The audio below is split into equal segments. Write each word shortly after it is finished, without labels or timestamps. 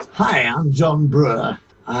Hi, I'm John Brewer.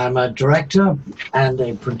 I'm a director and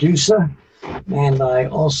a producer, and I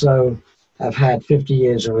also have had 50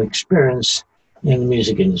 years of experience in the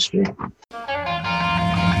music industry.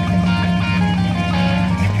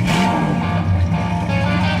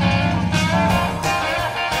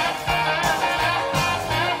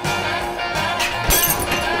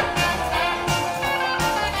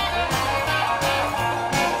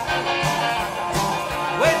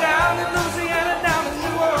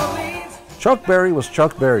 Chuck Berry was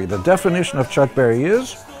Chuck Berry. The definition of Chuck Berry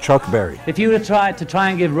is Chuck Berry. If you were to try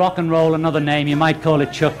and give rock and roll another name, you might call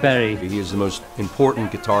it Chuck Berry. He is the most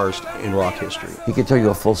important guitarist in rock history. He could tell you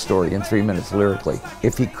a full story in 3 minutes lyrically.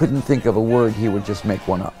 If he couldn't think of a word, he would just make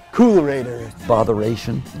one up. Coolerator.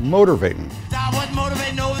 Botheration. Motivating.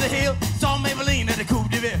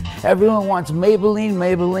 Everyone wants Maybelline,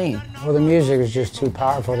 Maybelline. Well, the music is just too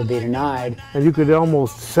powerful to be denied. And you could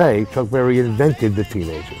almost say Chuck Berry invented the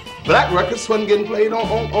teenager. Black records wasn't getting played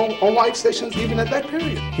on white stations even at that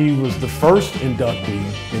period. He was the first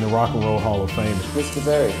inductee in the Rock and Roll Hall of Fame. Mr.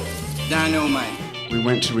 Berry. Dynamite. We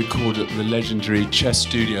went to record at the legendary Chess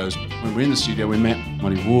Studios. When we were in the studio, we met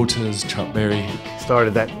Muddy Waters, Chuck Berry.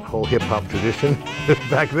 Started that whole hip-hop tradition.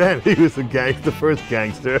 Back then, he was the first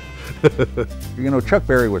gangster. You know, Chuck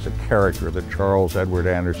Berry was a character that Charles Edward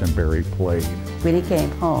Anderson Berry played. When he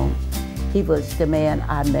came home, he was the man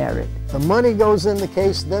I married. The money goes in the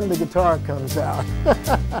case, then the guitar comes out.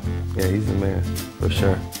 Yeah, he's the man, for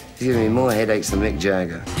sure. He's giving me more headaches than Mick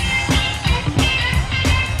Jagger.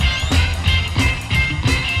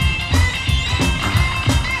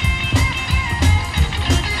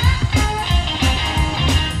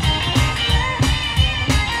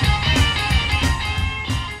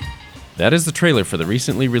 That is the trailer for the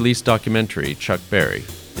recently released documentary, Chuck Berry,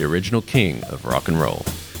 the original king of rock and roll.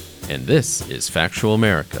 And this is Factual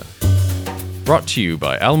America. Brought to you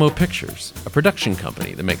by Alamo Pictures, a production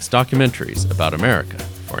company that makes documentaries about America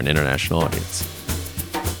for an international audience.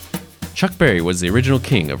 Chuck Berry was the original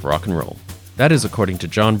king of rock and roll. That is according to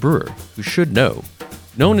John Brewer, who should know.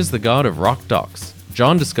 Known as the god of rock docs,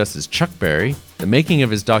 John discusses Chuck Berry, the making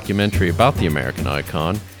of his documentary about the American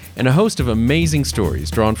icon, and a host of amazing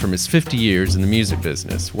stories drawn from his 50 years in the music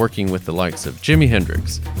business, working with the likes of Jimi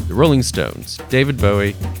Hendrix, the Rolling Stones, David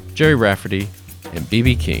Bowie, Jerry Rafferty, and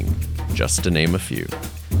B.B. King, just to name a few.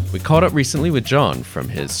 We caught up recently with John from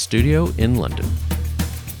his studio in London.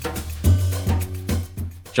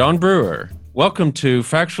 John Brewer, welcome to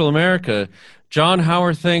Factual America. John, how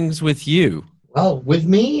are things with you? Well, with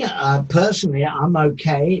me, personally, I'm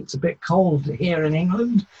okay. It's a bit cold here in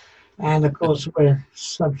England. And of course, we're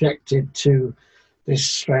subjected to this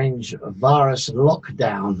strange virus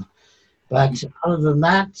lockdown. But other than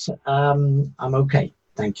that, I'm okay.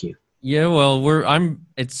 Thank you. Yeah, well,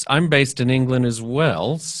 I'm based in England as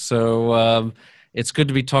well, so it's good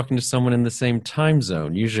to be talking to someone in the same time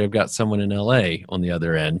zone. Usually, I've got someone in LA on the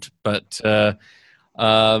other end. But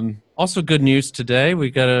also, good news today. We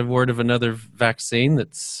got a word of another vaccine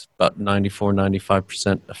that's about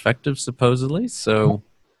 95% effective, supposedly. So.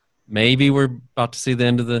 Maybe we're about to see the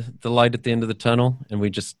end of the light at the end of the tunnel, and we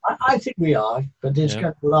just... I think we are, but it's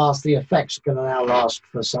going to last, the effect's going to now last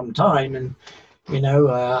for some time, and, you know,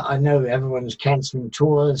 I know everyone's cancelling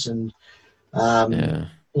tours, and, you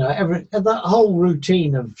know, the whole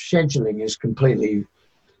routine of scheduling is completely,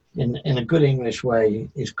 in a good English way,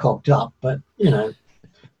 is cocked up, but, you know,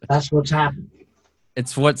 that's what's happened.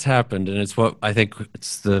 It's what's happened, and it's what, I think,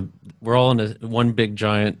 we're all in one big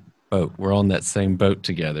giant boat. We're on that same boat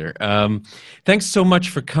together. Thanks so much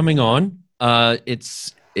for coming on.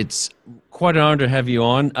 It's quite an honor to have you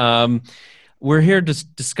on. We're here to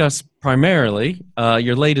discuss primarily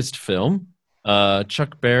your latest film,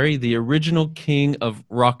 Chuck Berry, the original king of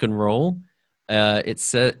rock and roll.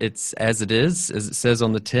 It's as it says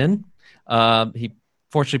on the tin. He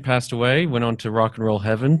fortunately passed away, went on to rock and roll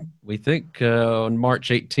heaven, we think, on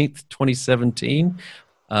March 18th, 2017.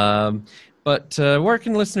 But where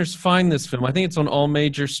can listeners find this film? I think it's on all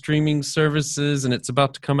major streaming services, and it's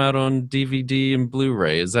about to come out on DVD and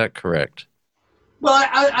Blu-ray. Is that correct? Well,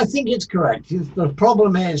 I think it's correct. The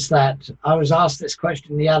problem is that I was asked this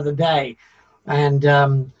question the other day, and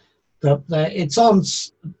it's on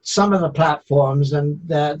some of the platforms, and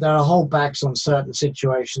there are holdbacks on certain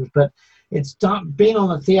situations, but it's been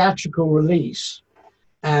on a theatrical release.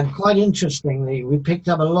 And quite interestingly, we picked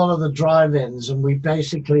up a lot of the drive-ins, and we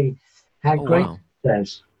basically had great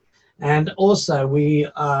success. And also we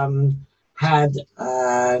had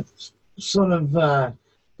sort of the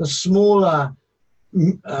smaller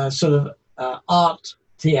art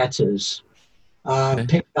theaters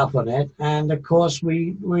picked up on it. And of course,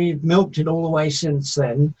 we've milked it all the way since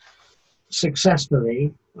then,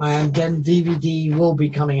 successfully. And then DVD will be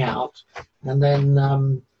coming out. And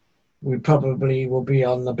then we probably will be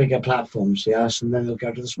on the bigger platforms, yes. And then it'll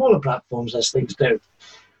go to the smaller platforms as things do.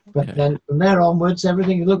 But then from there onwards,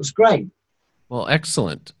 everything looks great. Well,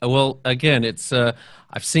 excellent. Well, again, it's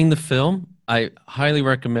I've seen the film. I highly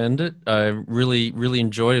recommend it. I really, really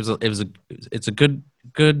enjoyed it. It's a good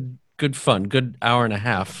fun, good hour and a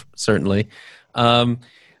half, certainly. I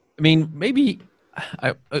mean, maybe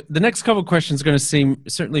the next couple of questions are going to seem,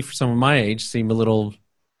 certainly for some of my age, seem a little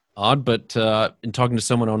odd. But in talking to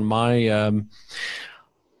someone on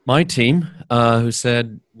my team who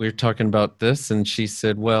said we're talking about this, and she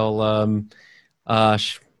said, well,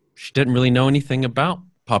 she didn't really know anything about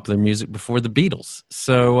popular music before the Beatles.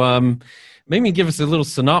 So maybe give us a little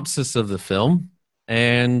synopsis of the film,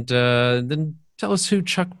 and then tell us who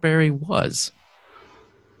Chuck Berry was.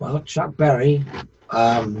 Well, Chuck Berry,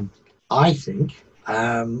 I think,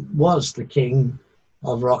 was the king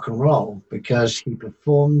of rock and roll because he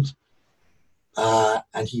performed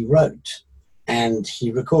and he wrote and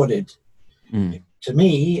he recorded. To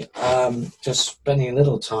me, just spending a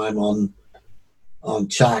little time on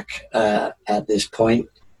Chuck at this point,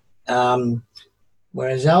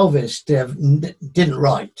 whereas Elvis didn't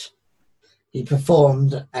write. He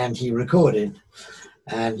performed and he recorded.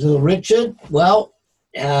 And Little Richard, well,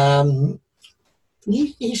 he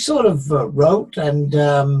sort of wrote,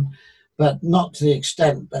 and but not to the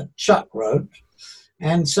extent that Chuck wrote.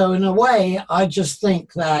 And so in a way, I just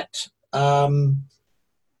think that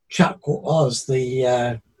Chuck was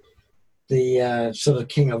the sort of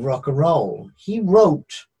king of rock and roll. He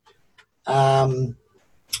wrote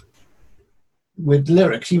with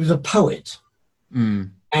lyrics. He was a poet.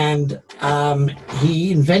 And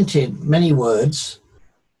he invented many words,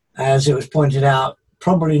 as it was pointed out,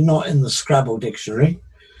 probably not in the Scrabble dictionary.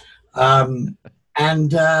 And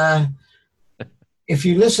if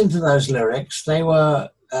you listen to those lyrics, they were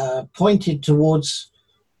pointed towards,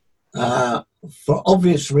 for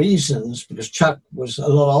obvious reasons, because Chuck was a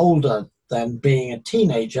lot older than being a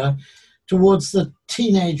teenager, towards the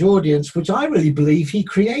teenage audience, which I really believe he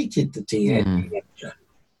created the teenager.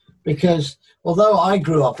 Because although I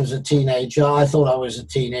grew up as a teenager, I thought I was a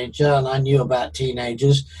teenager and I knew about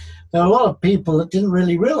teenagers, there are a lot of people that didn't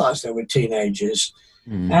really realize they were teenagers.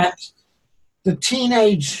 And the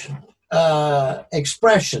teenage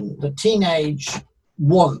expression, the teenage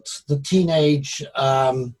want, the teenage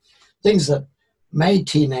things that made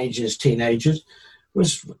teenagers,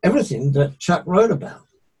 was everything that Chuck wrote about.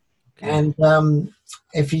 And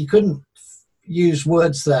if he couldn't use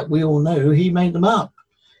words that we all knew, he made them up.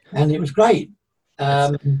 And it was great.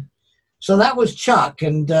 So that was Chuck.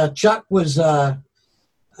 And Chuck was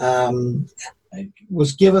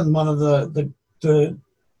given one of the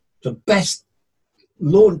best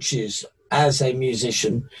launches as a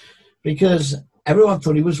musician because everyone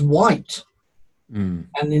thought he was white. And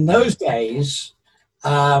in those days,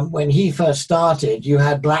 when he first started, you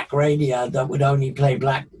had black radio that would only play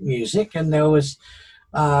black music, and there was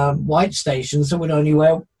white stations that would only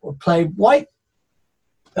play white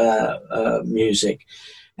music.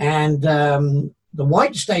 And the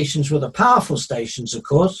white stations were the powerful stations, of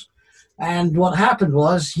course. And what happened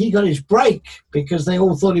was he got his break because they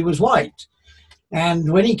all thought he was white.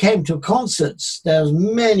 And when he came to concerts, there's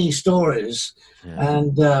many stories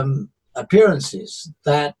and appearances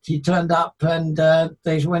that he turned up and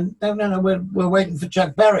they went, no, we're waiting for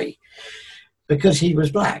Chuck Berry because he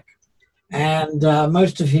was black. And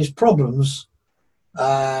most of his problems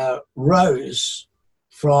rose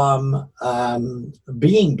from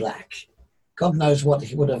being black. God knows what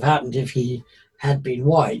would have happened if he had been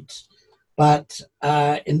white. But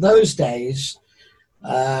in those days,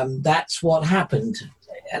 that's what happened.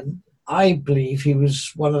 And I believe he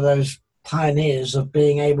was one of those pioneers of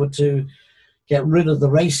being able to get rid of the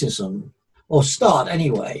racism, or start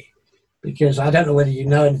anyway, because I don't know whether you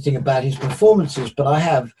know anything about his performances, but I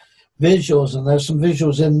have visuals, and there's some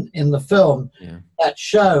visuals in the film that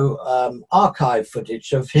show archive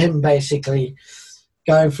footage of him basically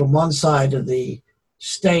going from one side of the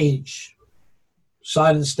stage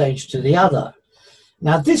to the other.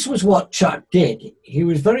 Now, this was what Chuck did. He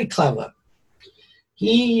was very clever.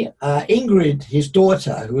 He, Ingrid, his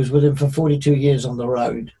daughter, who was with him for 42 years on the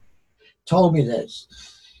road, told me this.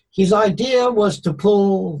 His idea was to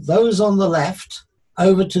pull those on the left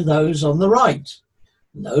over to those on the right,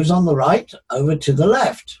 and those on the right over to the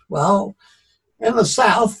left. Well, in the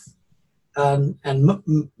South, and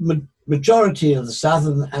majority of the South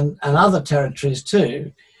and other territories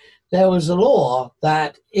too, there was a law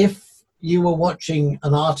that if you were watching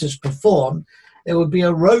an artist perform, there would be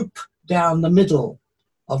a rope down the middle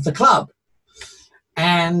of the club.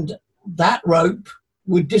 And that rope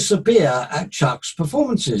would disappear at Chuck's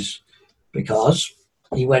performances because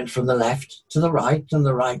he went from the left to the right and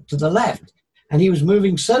the right to the left. And he was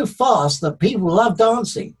moving so fast that people loved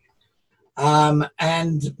dancing.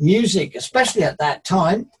 And music, especially at that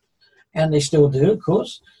time, and they still do, of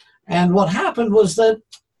course. And what happened was that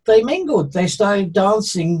they mingled. They started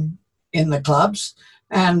dancing in the clubs,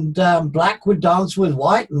 and black would dance with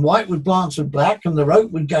white, and white would dance with black, and the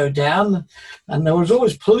rope would go down. And there was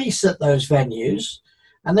always police at those venues,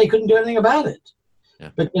 and they couldn't do anything about it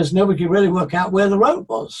because nobody could really work out where the rope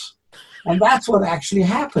was. And that's what actually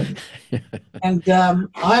happened. And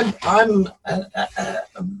I'm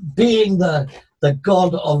being the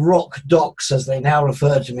god of rock docs, as they now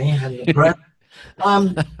refer to me, and the press,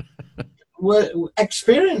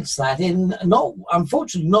 experienced that in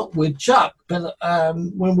unfortunately not with Chuck, but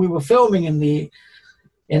when we were filming in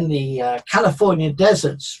the California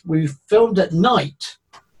deserts. We filmed at night,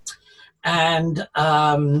 and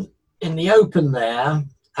in the open there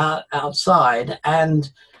outside,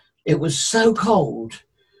 and it was so cold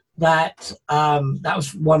that that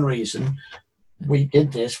was one reason we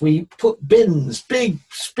did this. We put bins, big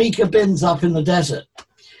speaker bins up in the desert,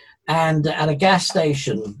 and at a gas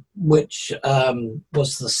station, which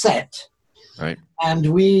was the set. Right.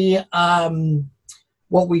 And we,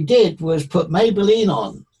 what we did was put Maybelline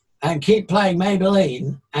on and keep playing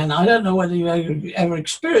Maybelline. And I don't know whether you ever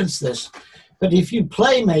experienced this, but if you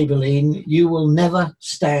play Maybelline, you will never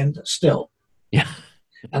stand still. Yeah.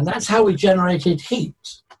 And that's how we generated heat,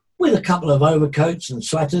 with a couple of overcoats and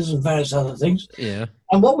sweaters and various other things. Yeah.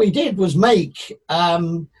 And what we did was make,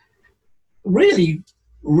 really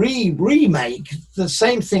remake the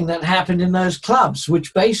same thing that happened in those clubs,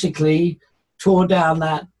 which basically tore down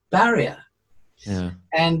that barrier. Yeah.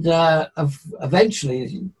 And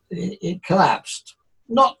eventually it collapsed.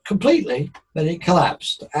 Not completely, but it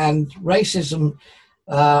collapsed. And racism,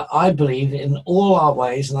 I believe, in all our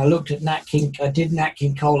ways, and I looked at I did Nat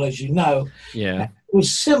King Cole, as you know. Yeah. It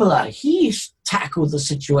was similar. He tackled the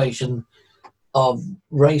situation of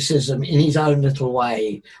racism in his own little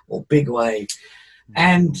way, or big way.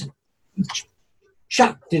 And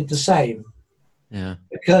Chuck did the same. Yeah.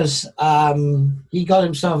 Because he got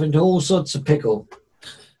himself into all sorts of pickle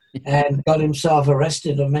and got himself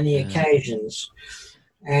arrested on many occasions.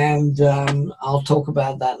 And I'll talk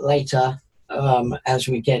about that later as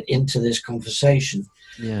we get into this conversation.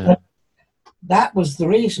 Yeah. But that was the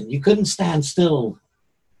reason. You couldn't stand still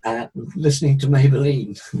listening to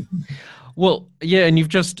Maybelline. Well, yeah,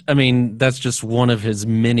 and that's just one of his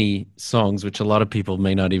many songs, which a lot of people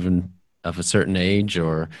may not even, of a certain age,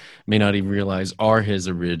 or may not even realize are his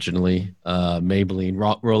originally. Maybelline,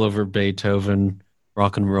 Roll Over Beethoven,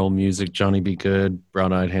 Rock and Roll Music, Johnny Be Good,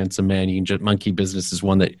 Brown Eyed Handsome Man. Monkey Business is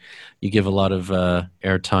one that you give a lot of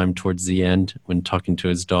airtime towards the end when talking to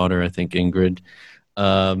his daughter, I think, Ingrid.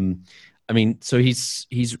 So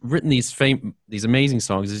he's written these amazing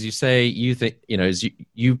songs. As you say, you think, as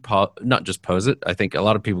you not just pose it, I think a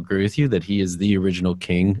lot of people agree with you that he is the original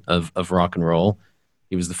king of rock and roll.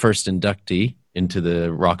 He was the first inductee into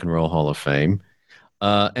the Rock and Roll Hall of Fame.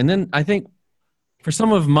 And then I think for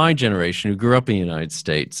some of my generation who grew up in the United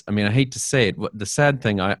States, I hate to say it, the sad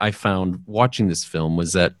thing I found watching this film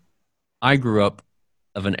was that I grew up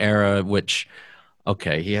of an era which,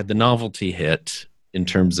 he had the novelty hit in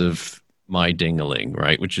terms of My Ding-a-Ling,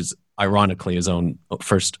 right, which is ironically his own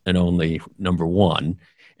first and only number one.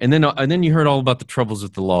 And then you heard all about the troubles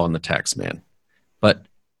with the law and the tax man. But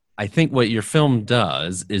I think what your film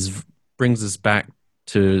does is brings us back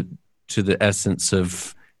to the essence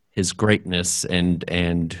of his greatness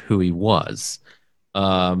and who he was.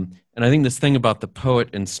 And I think this thing about the poet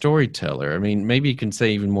and storyteller, maybe you can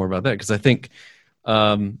say even more about that, because I think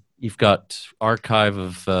you've got archive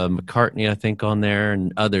of McCartney, I think, on there,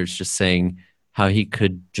 and others just saying how he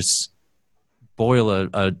could just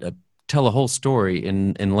tell a whole story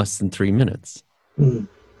in less than 3 minutes. Mm.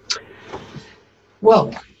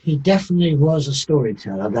 Well, he definitely was a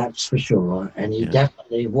storyteller, that's for sure, and he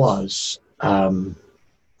definitely was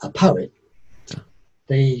a poet.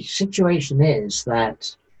 The situation is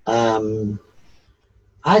that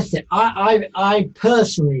I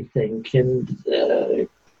personally think, and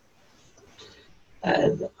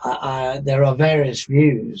there are various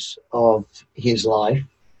views of his life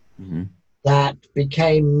that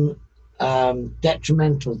became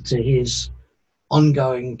detrimental to his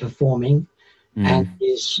ongoing performing and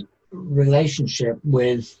his relationship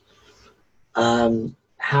with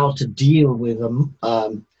how to deal with them.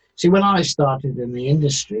 See, when I started in the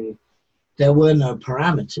industry, there were no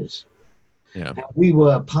parameters. Yeah. And we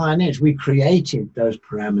were pioneers. We created those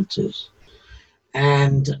parameters.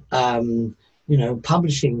 And, you know,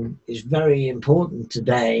 publishing is very important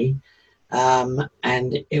today.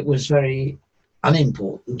 And it was very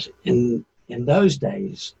unimportant in those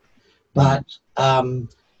days. But,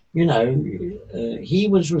 you know, he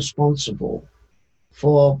was responsible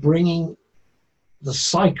for bringing the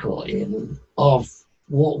cycle in of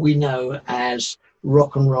what we know as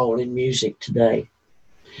rock and roll in music today.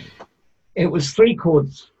 It was 3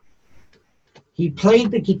 chords. He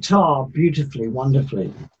played the guitar beautifully,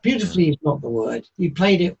 wonderfully. Beautifully is not the word. He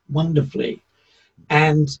played it wonderfully.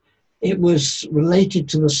 And it was related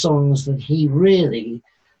to the songs that he really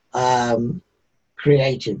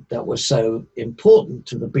created that were so important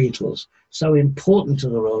to the Beatles, so important to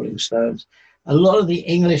the Rolling Stones. A lot of the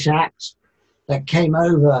English acts that came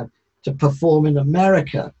over to perform in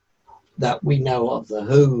America that we know of, The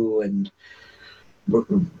Who and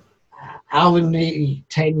Alvin Lee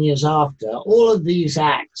 10 years after, all of these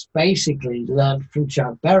acts basically learned from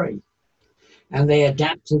Chuck Berry, and they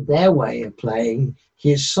adapted their way of playing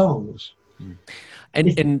his songs.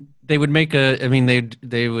 And they would make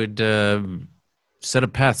they would set a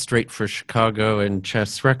path straight for Chicago and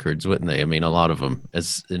Chess Records, wouldn't they? I mean, a lot of them,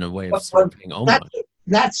 as in a way of sort of paying homage.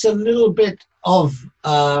 That's a little bit of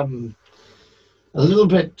a little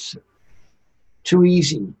bit too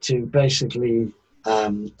easy to basically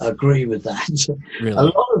agree with that. Really? A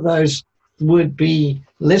lot of those would be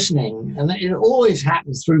listening, and it always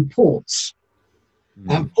happens through ports.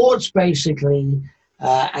 And ports basically,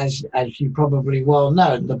 as you probably well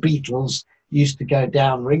know, the Beatles used to go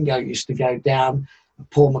down, Ringo used to go down,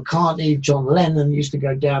 Paul McCartney, John Lennon used to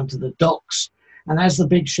go down to the docks. And as the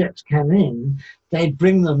big ships came in, they'd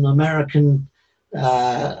bring them American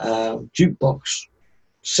jukebox,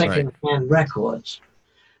 second-hand records,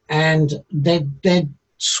 and they'd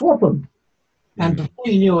swap them. And before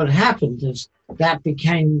you knew what happened, is that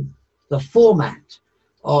became the format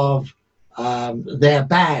of their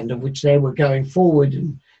band, of which they were going forward,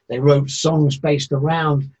 and they wrote songs based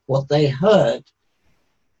around what they heard.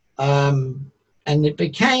 And it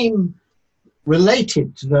became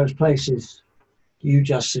related to those places you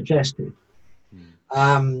just suggested.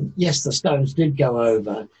 Yes, the Stones did go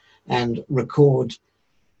over and record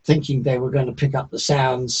thinking they were going to pick up the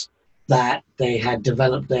sounds that they had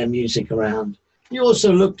developed their music around. You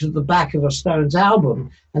also looked at the back of a Stones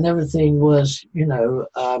album and everything was, you know,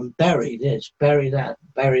 bury this, bury that,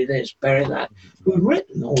 bury this, bury that. Who'd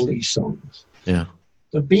written all these songs? Yeah.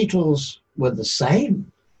 The Beatles were the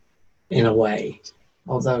same in a way,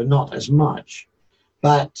 although not as much.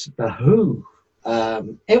 But The Who,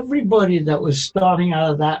 everybody that was starting out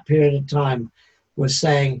of that period of time was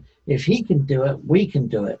saying, if he can do it, we can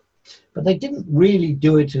do it. But they didn't really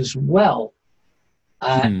do it as well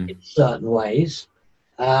in certain ways.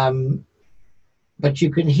 But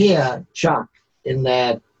you can hear Chuck in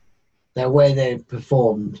their way they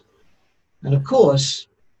performed. And of course,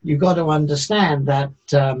 you've got to understand that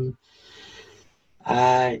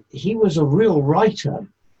he was a real writer.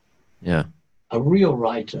 Yeah. A real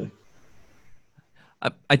writer.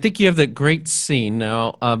 I think you have that great scene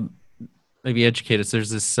now. Maybe educate us. There's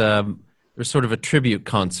this there's sort of a tribute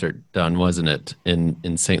concert done, wasn't it,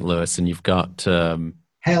 in St. Louis? And you've got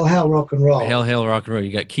Hail, Hail, Rock and Roll. Hail, Hail, Rock and Roll.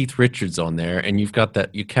 You got Keith Richards on there, and you've got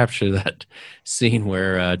that. You capture that scene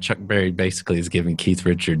where Chuck Berry basically is giving Keith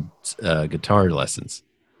Richards guitar lessons.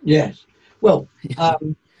 Yes. Well,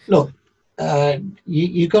 look,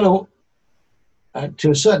 you got to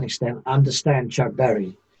a certain extent, understand Chuck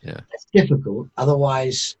Berry. Yeah. It's difficult.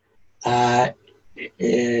 Otherwise,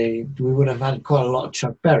 we would have had quite a lot of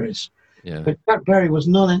Chuck Berrys. Yeah. But Chuck Berry was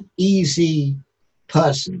not an easy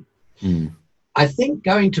person. I think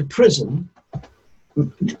going to prison,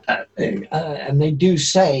 and they do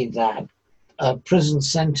say that a prison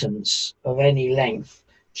sentence of any length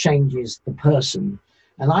changes the person.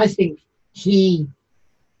 And I think he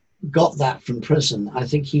got that from prison. I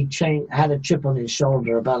think he had a chip on his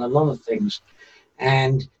shoulder about a lot of things,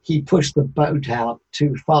 and he pushed the boat out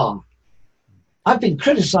too far. I've been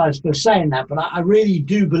criticized for saying that, but I really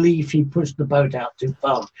do believe he pushed the boat out too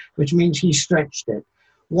far, which means he stretched it.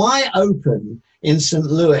 Why open in St.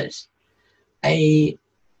 Louis a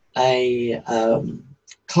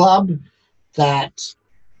club that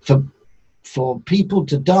for people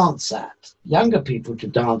to dance at, younger people to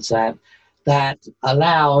dance at, that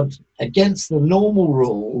allowed, against the normal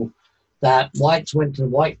rule, that whites went to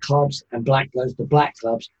white clubs and black goes to black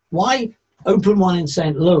clubs? Why open one in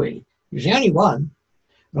St. Louis? It was the only one,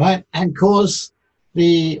 right? And cause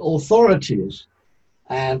the authorities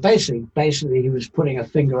And basically he was putting a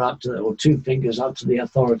finger up to, or two fingers up to the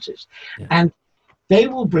authorities. Yeah. And they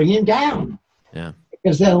will bring him down. Yeah.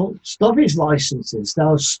 Because they'll stop his licenses,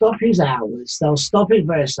 they'll stop his hours, they'll stop his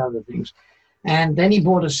various other things. And then he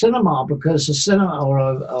bought a cinema because a cinema or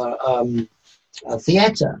a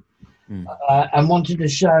theater and wanted to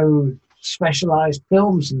show specialized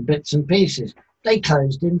films and bits and pieces. They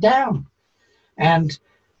closed him down. And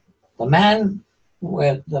the Mann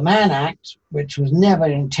Act, which was never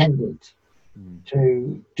intended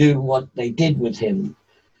to do what they did with him,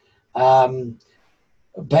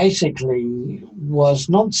 basically was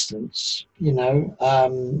nonsense. You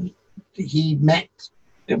know, he met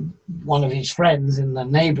one of his friends in the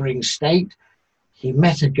neighboring state. He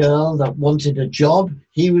met a girl that wanted a job.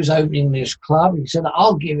 He was opening this club. He said,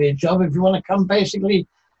 I'll give you a job if you want to come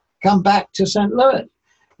back to St. Louis.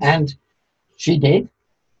 And she did.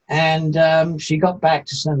 And she got back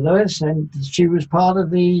to St. Louis, and she was part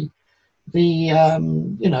of the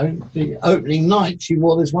opening night. She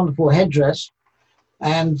wore this wonderful headdress,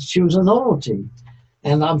 and she was a novelty.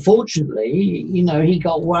 And unfortunately, you know, he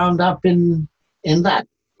got wound up in that.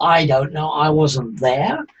 I don't know. I wasn't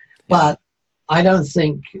there, but I don't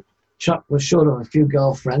think Chuck was short of a few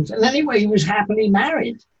girlfriends. And anyway, he was happily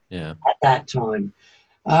married at that time.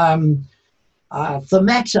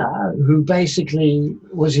 Themetta, who basically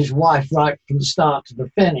was his wife right from the start to the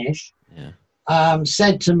finish,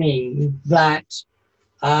 said to me that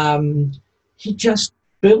he just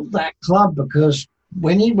built that club because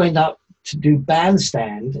when he went up to do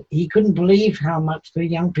bandstand, he couldn't believe how much the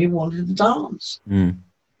young people wanted to dance.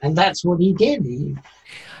 And that's what he did. He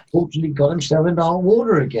fortunately got himself into hot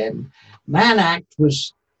water again. Mann Act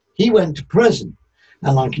was, he went to prison.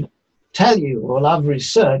 And I can tell you, all I've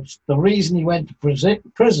researched, the reason he went to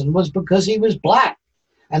prison was because he was black.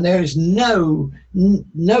 And there is no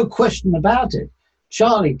question about it.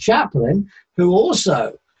 Charlie Chaplin, who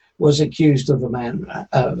also was accused of the Mann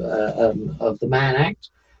Act,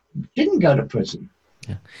 didn't go to prison.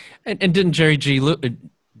 Yeah. And didn't Jerry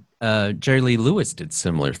Lee Lewis did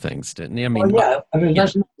similar things, didn't he? I mean,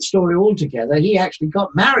 that's not the story altogether. He actually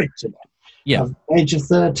got married to them at the age of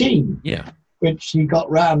 13. Yeah. Which he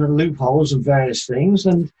got round and loopholes and various things.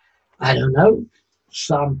 And I don't know,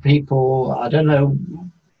 some people, I don't know.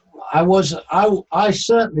 I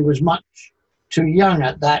certainly was much too young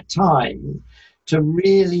at that time to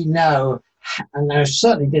really know, and I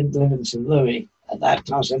certainly didn't live in St. Louis at that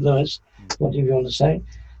time, St. Louis, what do you want to say?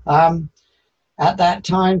 At that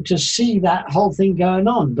time to see that whole thing going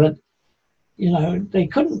on. But, you know, they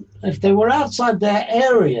couldn't, if they were outside their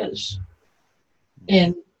areas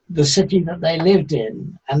in the city that they lived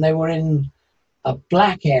in, and they were in a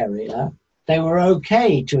black area, they were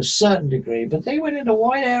okay to a certain degree, but they went into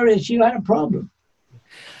white areas, you had a problem.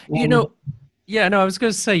 You know, I was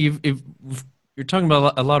going to say, you're talking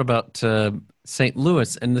about a lot about St.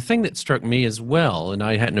 Louis, and the thing that struck me as well, and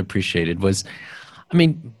I hadn't appreciated, was, I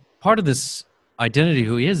mean, part of this identity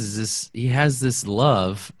who he is this, he has this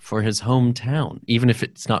love for his hometown, even if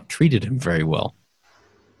it's not treated him very well.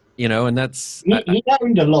 You know, and that's... He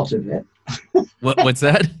owned a lot of it. What's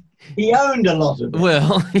that? He owned a lot of it.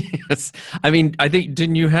 Well, yes. I mean, I think,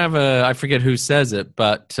 didn't you have I forget who says it,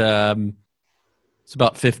 but it's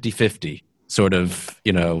about 50-50 sort of,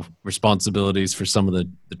 you know, responsibilities for some of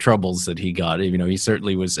the troubles that he got. You know, he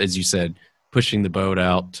certainly was, as you said, pushing the boat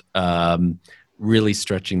out, really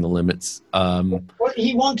stretching the limits. Well,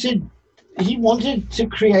 he wanted to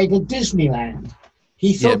create a Disneyland.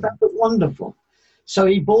 He thought that was wonderful. So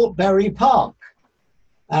he bought Berry Park.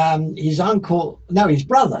 His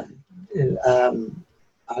brother,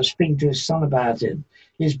 I was speaking to his son about it.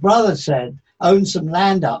 His brother owned some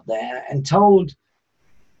land up there and told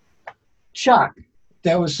Chuck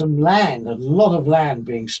there was some land, a lot of land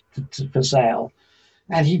being for sale.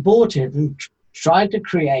 And he bought it and tried to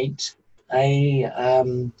create a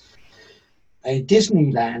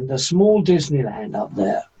Disneyland, a small Disneyland up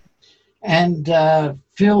there, and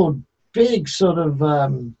filled big sort of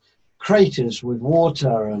craters with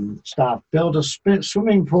water and stuff, build a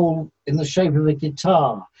swimming pool in the shape of a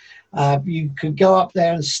guitar. You could go up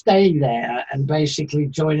there and stay there and basically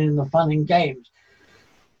join in the fun and games.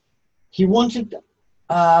 He wanted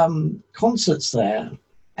concerts there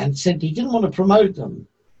and said he didn't want to promote them.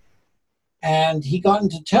 And he got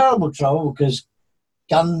into terrible trouble because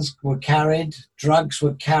guns were carried, drugs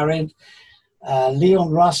were carried.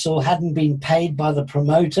 Leon Russell hadn't been paid by the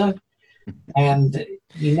promoter. And,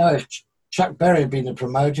 you know, if Chuck Berry had been the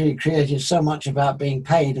promoter, he created so much about being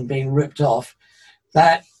paid and being ripped off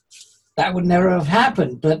that would never have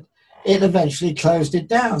happened. But it eventually closed it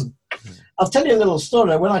down. I'll tell you a little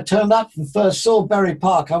story. When I turned up and first saw Berry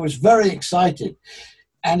Park, I was very excited,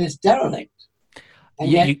 and it's derelict. And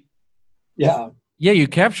Yeah, you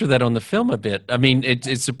capture that on the film a bit. I mean,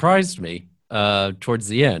 it surprised me towards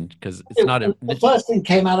the end because it's not the first thing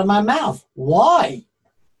came out of my mouth. Why?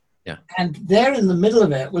 Yeah. And there in the middle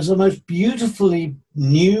of it was the most beautifully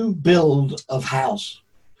new build of house.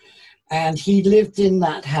 And he lived in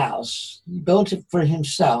that house. He built it for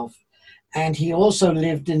himself. And he also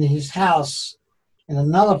lived in his house in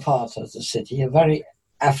another part of the city, a very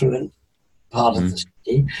affluent part of the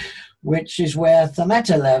city, which is where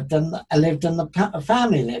Thameta lived and the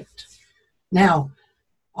family lived. Now,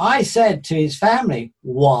 I said to his family,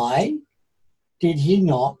 why did he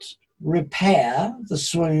not repair the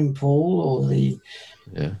swimming pool or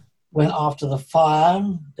when after the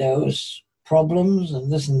fire there was problems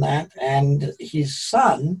and this and that, and his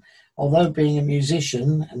son, although being a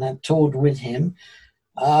musician and had toured with him,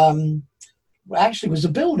 actually was a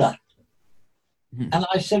builder. And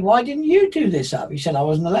I said, why didn't you do this up? He said, I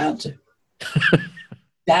wasn't allowed to.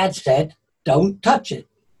 Dad said, don't touch it.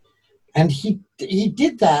 And he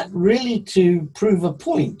did that really to prove a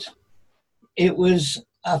point. It was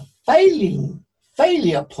a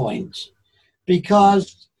failure point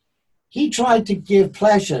because he tried to give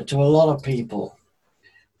pleasure to a lot of people,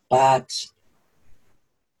 but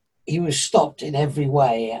he was stopped in every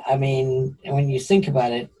way. I mean, when you think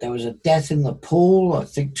about it, there was a death in the pool, I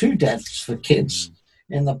think 2 deaths for kids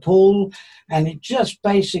in the pool, and it just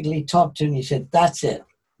basically topped him. He said, that's it,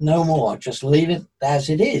 no more, just leave it as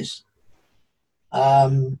it is.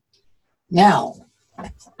 Now,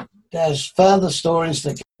 there's further stories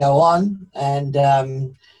that go on,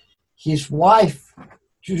 and his wife,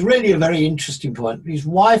 she was really a very interesting point. His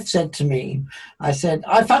wife said to me, I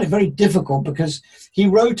found it very difficult because he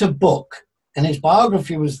wrote a book and his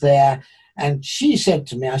biography was there. And she said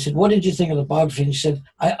to me, I said, what did you think of the biography? And she said,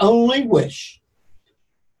 I only wish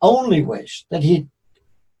that he'd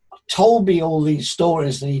told me all these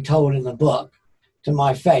stories that he told in the book to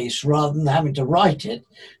my face rather than having to write it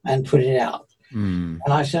and put it out. And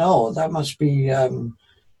I said, oh, that must be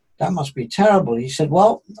terrible. He said,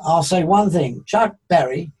 well, I'll say one thing. Chuck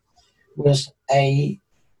Berry was a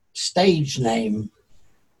stage name.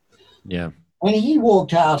 Yeah. When he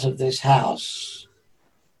walked out of this house,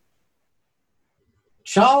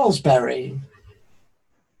 Charles Berry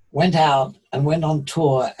went out and went on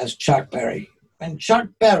tour as Chuck Berry. When Chuck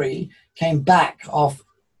Berry came back off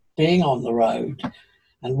being on the road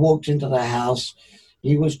and walked into the house,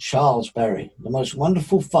 he was Charles Berry, the most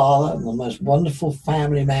wonderful father and the most wonderful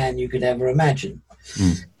family man you could ever imagine.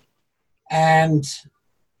 And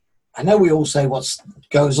I know we all say what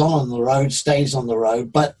goes on the road stays on the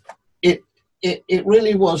road, but it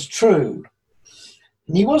really was true.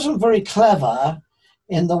 And he wasn't very clever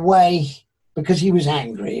in the way, because he was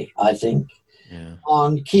angry, I think,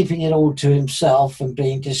 on keeping it all to himself and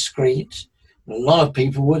being discreet. A lot of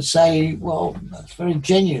people would say, well, that's very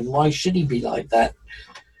genuine. Why should he be like that?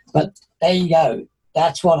 But there you go.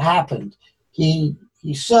 That's what happened. He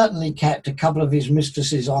certainly kept a couple of his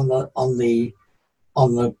mistresses on the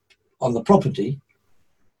property,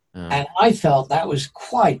 and I felt that was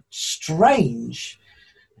quite strange.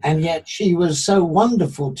 And yet she was so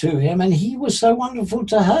wonderful to him, and he was so wonderful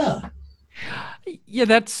to her. Yeah,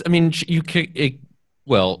 that's. I mean,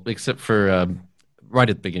 well, except for right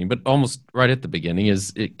at the beginning, but almost right at the beginning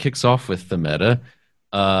is it kicks off with Thameta,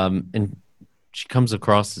 and she comes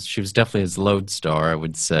across as, she was definitely his lodestar, I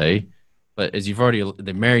would say. But as you've already,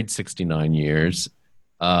 they married 69 years,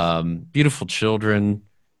 beautiful children.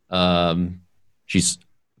 She's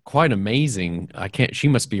quite amazing. She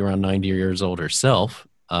must be around 90 years old herself.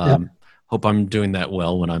 Hope I'm doing that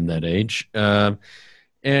well when I'm that age.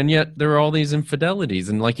 And yet there are all these infidelities.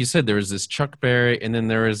 And like you said, there was this Chuck Berry, and then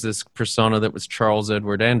there was this persona that was Charles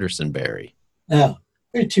Edward Anderson Berry. Yeah,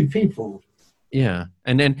 they're 2 people. Yeah.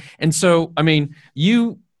 And so, I mean,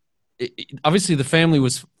 obviously the family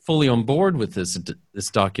was fully on board with this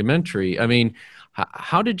documentary. I mean,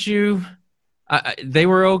 how did you,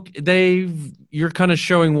 you're kind of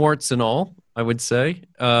showing warts and all, I would say,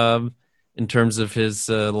 in terms of his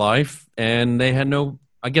life, and they had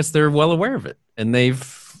I guess they're well aware of it, and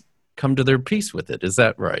they've come to their peace with it. Is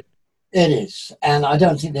that right? It is. And I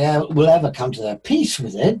don't think they will ever come to their peace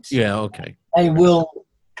with it. Yeah, okay. They will.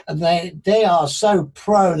 They are so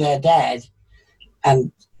pro their dad,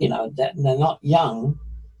 and, they're not young.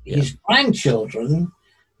 Yeah. His grandchildren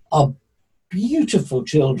are beautiful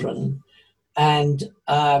children, and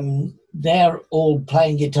they're all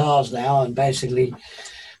playing guitars now, and basically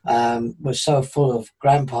was so full of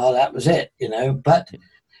grandpa, that was it, But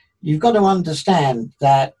you've got to understand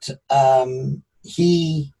that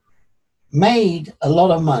he made a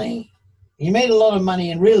lot of money. He made a lot of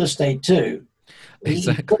money in real estate too.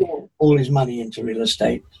 Exactly. He put all his money into real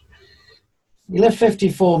estate. He left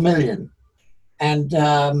 54 million and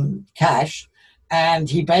cash, and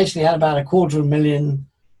he basically had about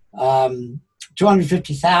 $250,000.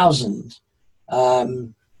 250,000.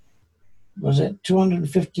 Was it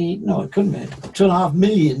 250? No, it couldn't be. 2.5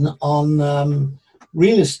 million on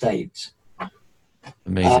real estate.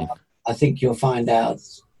 Amazing. I think you'll find out.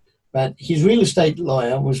 But his real estate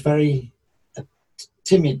lawyer was very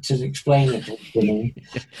timid to explain it to me.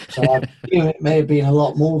 So I feel it may have been a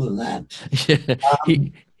lot more than that. Yeah,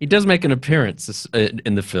 he does make an appearance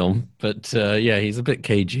in the film, but yeah, he's a bit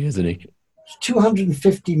cagey, isn't he?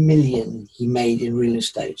 250 million he made in real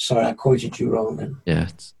estate. Sorry, I quoted you wrong then. Yeah,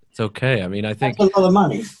 it's okay. I mean, I think that's a lot of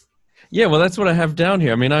money. Yeah, well, that's what I have down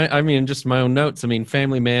here. I mean, just my own notes. I mean,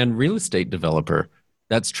 family man, real estate developer.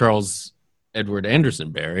 That's Charles Edward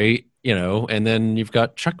Anderson Barry, you know, and then you've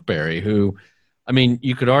got Chuck Berry, who, I mean,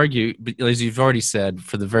 you could argue, but as you've already said,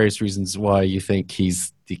 for the various reasons why you think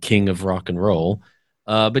he's the king of rock and roll,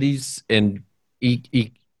 but he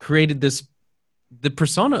created the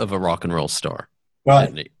persona of a rock and roll star,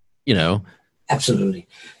 right? You know, absolutely.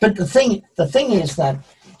 But the thing is that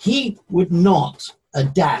he would not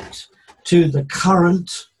adapt to the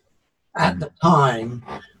current, at the time,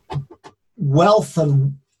 wealth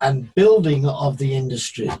and building of the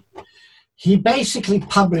industry. He basically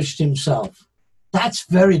published himself. That's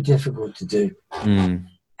very difficult to do.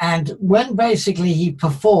 And when basically he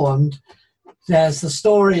performed, there's the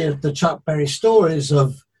story of the Chuck Berry stories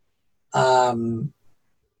of,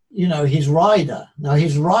 you know, his rider. Now,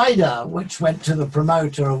 his rider, which went to the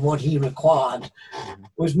promoter of what he required,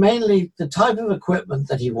 was mainly the type of equipment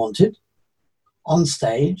that he wanted on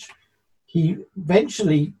stage. He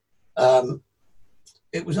eventually,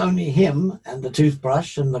 it was only him and the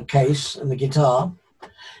toothbrush and the case and the guitar.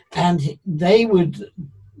 And they would,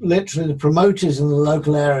 literally, the promoters in the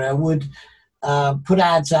local area would put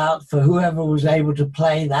ads out for whoever was able to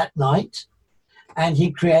play that night. And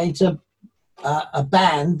he'd create a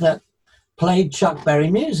band that played Chuck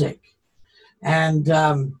Berry music. And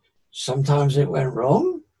sometimes it went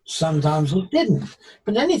wrong, sometimes it didn't.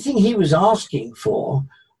 But anything he was asking for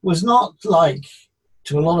was not like,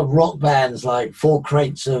 to a lot of rock bands, like 4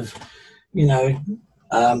 crates of, you know,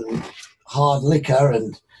 hard liquor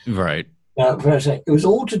and... Right. It was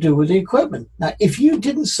all to do with the equipment. Now, if you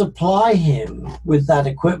didn't supply him with that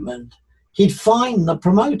equipment, he'd fine the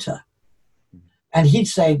promoter. And he'd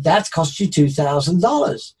say, that's cost you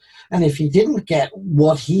 $2,000. And if he didn't get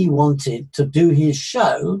what he wanted to do his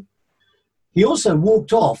show, he also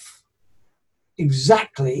walked off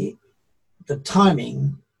exactly the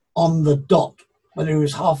timing on the dot, whether he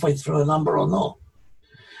was halfway through a number or not.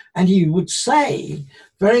 And he would say,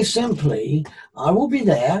 very simply, I will be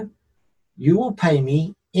there. You will pay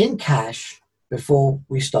me in cash before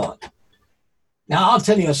we start. Now, I'll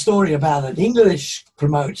tell you a story about an English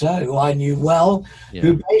promoter who I knew well,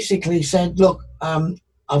 who basically said, look,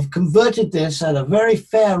 I've converted this at a very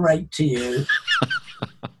fair rate to you.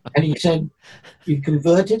 And he said, you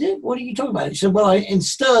converted it? What are you talking about? He said, well, in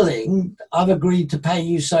sterling, I've agreed to pay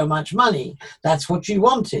you so much money. That's what you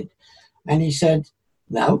wanted. And he said,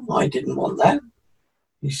 no, I didn't want that.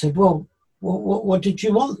 He said, well, what did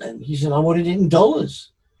you want then? He said, I wanted it in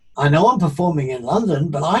dollars. I know I'm performing in London,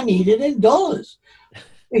 but I need it in dollars.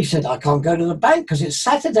 He said, I can't go to the bank because it's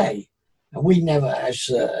Saturday. And we never, as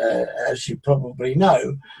you probably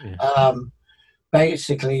know,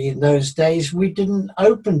 basically in those days, we didn't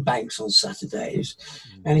open banks on Saturdays.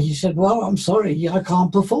 And he said, well, I'm sorry, I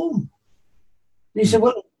can't perform. He said,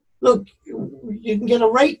 well, look, you can get a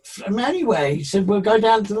rate from anywhere. He said, we'll go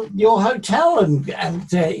down to your hotel.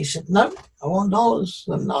 And he said, no, I want dollars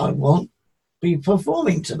and I won't be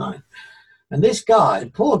performing tonight. And this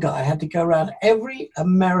guy, poor guy, had to go around every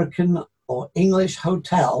American or English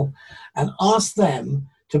hotel and ask them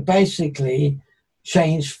to basically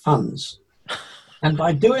change funds. And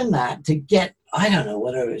by doing that, to get, I don't know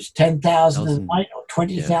whether it was 10,000 a night or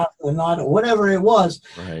 20,000 a night or whatever it was.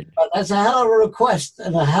 Right. But that's a hell of a request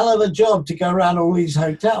and a hell of a job to go around all these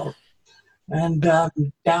hotels and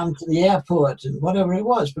down to the airport and whatever it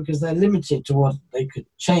was, because they're limited to what they could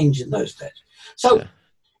change in those days. So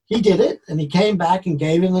he did it, and he came back and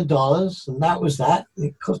gave him the dollars, and that was that. And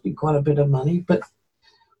it cost me quite a bit of money, but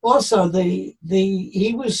also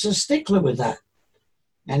he was a stickler with that.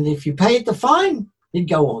 And if you paid the fine, he'd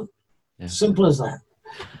go on. Yeah. Simple as that.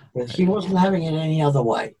 But he wasn't having it any other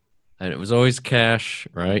way. And it was always cash,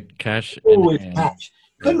 right? Cash. Always cash.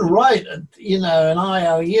 couldn't write, an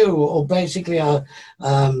IOU or basically or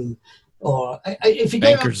if you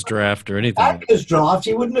banker's draft or anything. Banker's draft,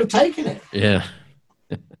 he wouldn't have taken it. Yeah.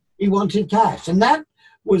 He wanted cash. And that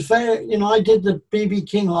was very, I did the B.B.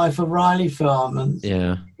 King Life of Riley film and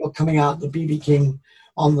coming out the B.B. King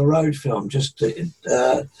On the Road film just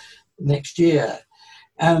next year.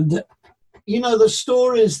 And, the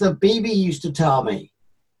stories that B.B. used to tell me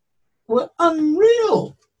were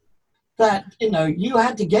unreal. That, you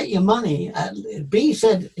had to get your money. B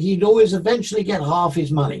said he'd always eventually get half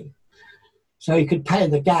his money. So he could pay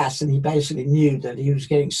the gas, and he basically knew that he was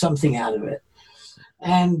getting something out of it.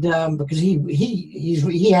 And because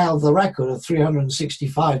he held the record of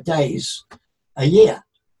 365 days a year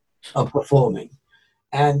of performing,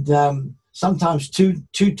 and sometimes two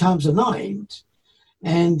times a night.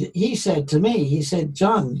 And he said to me,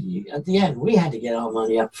 John, at the end, we had to get our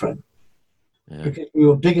money up front because we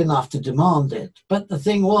were big enough to demand it. But the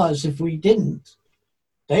thing was, if we didn't,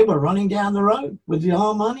 they were running down the road with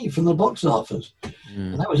our money from the box office.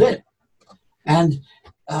 And that was it. And,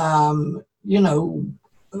 all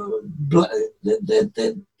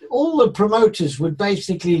the promoters would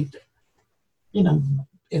basically,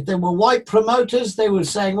 if they were white promoters, they were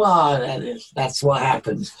saying, well, that's what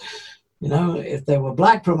happens. If they were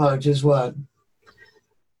black promoters,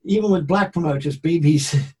 even with black promoters, BB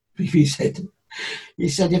said, he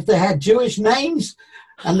said, if they had Jewish names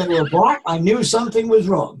and they were black, I knew something was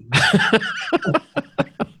wrong.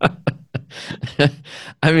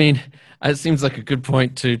 I mean, it seems like a good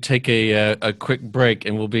point to take a quick break,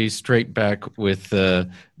 and we'll be straight back with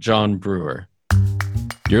John Brewer.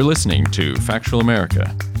 You're listening to Factual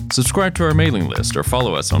America. Subscribe to our mailing list or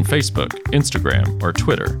follow us on Facebook, Instagram, or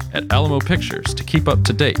Twitter at Alamo Pictures to keep up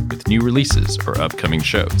to date with new releases or upcoming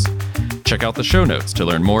shows. Check out the show notes to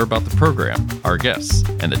learn more about the program, our guests,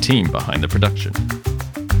 and the team behind the production.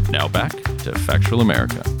 Now back to Factual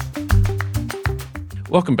America.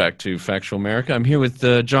 Welcome back to Factual America. I'm here with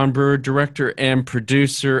John Brewer, director and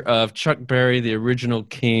producer of Chuck Berry, the original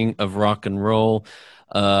king of rock and roll.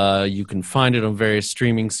 You can find it on various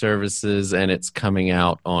streaming services, and it's coming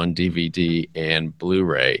out on DVD and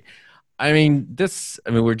Blu-ray. We've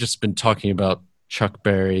just been talking about Chuck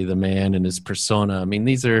Berry, the man, and his persona.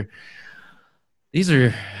 These are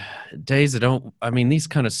days that these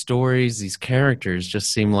kind of stories, these characters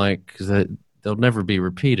just seem like that they'll never be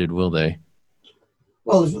repeated, will they?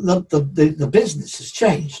 Well, the business has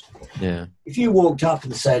changed. Yeah. If you walked up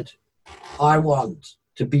and said, I want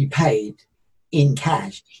to be paid in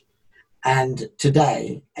cash, and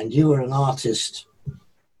today, and you were an artist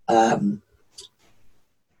that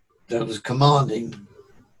was commanding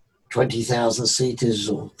 20,000 seaters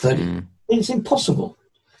or 30, it's impossible.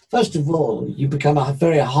 First of all, you become a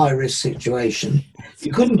very high-risk situation.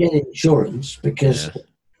 You couldn't get insurance because,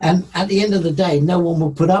 and at the end of the day, no one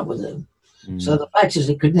will put up with it. So the fact is,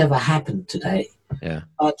 it could never happen today. Yeah.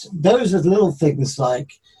 But those are little things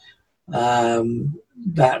like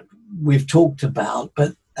that we've talked about.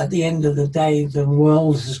 But at the end of the day, the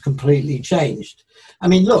world has completely changed.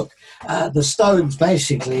 Look, the Stones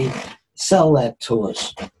basically sell their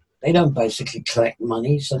tours. They don't basically collect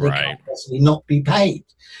money, so they can't basically not be paid.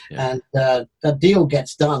 Yeah. And the deal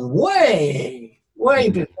gets done way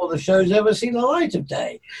before the show's ever seen the light of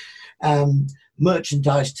day.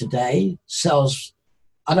 Merchandise today sells.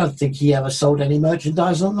 I don't think he ever sold any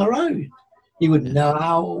merchandise on the road. He wouldn't know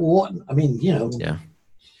Yeah.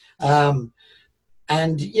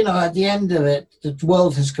 At the end of it, the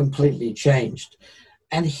world has completely changed.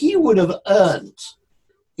 And he would have earned,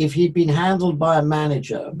 if he'd been handled by a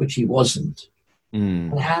manager, which he wasn't,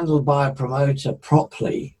 and handled by a promoter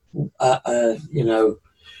properly,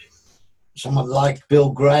 someone like Bill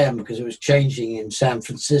Graham, because it was changing in San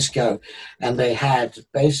Francisco, and they had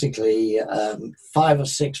basically 5 or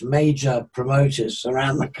 6 major promoters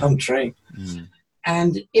around the country.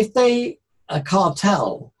 And if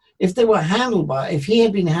he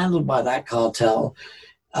had been handled by that cartel,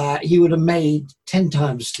 he would have made 10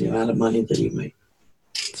 times the amount of money that he made.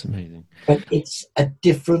 It's amazing. But it's a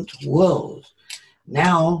different world.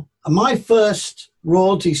 Now, my first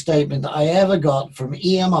royalty statement that I ever got from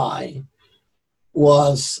EMI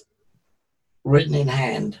was written in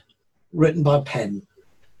hand, written by pen.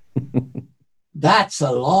 That's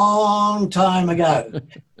a long time ago.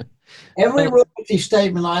 Every royalty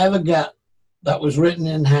statement I ever got that was written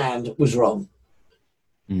in hand was wrong.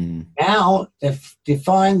 Now they've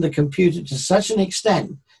defined the computer to such an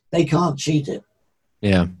extent they can't cheat it.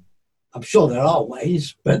 Yeah. I'm sure there are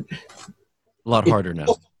ways, but a lot harder now.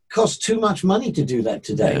 It costs too much money to do that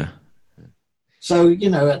today. Yeah. So, you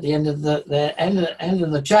know, at the end of the end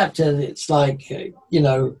of the chapter, it's like, you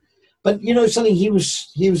know, but you know something, he was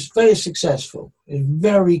very successful. He was a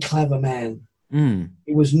very clever man.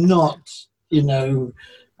 He was not, you know,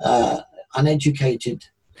 uneducated.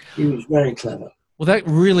 He was very clever. Well, that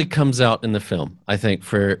really comes out in the film, I think,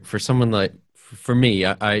 for someone like, for me,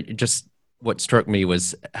 I just, what struck me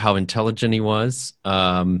was how intelligent he was,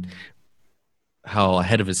 how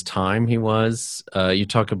ahead of his time he was. We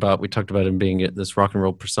talked about him being this rock and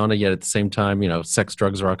roll persona, yet at the same time, you know, sex,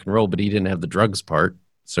 drugs, rock and roll, but he didn't have the drugs part,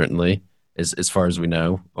 certainly, as far as we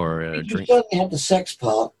know, or He drink. certainly had the sex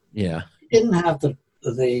part. Yeah. He didn't have the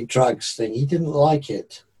drugs thing. He didn't like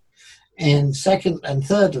it. And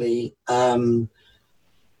thirdly, he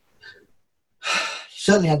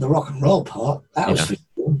certainly had the rock and roll part. That was for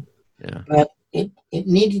sure. Yeah. But it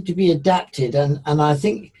needed to be adapted, and I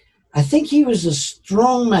think he was a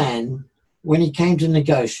strong man when he came to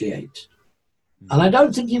negotiate. And I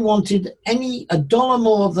don't think he wanted a dollar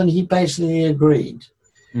more than he basically agreed.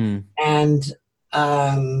 And,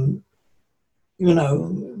 you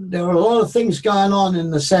know, there were a lot of things going on in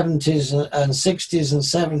the 70s and 60s and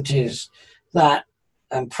 70s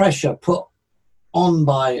and pressure put on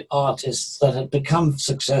by artists that had become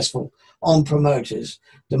successful on promoters,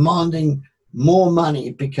 demanding more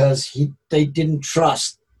money because they didn't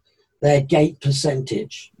trust their gate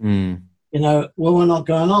percentage. You know, well, we're not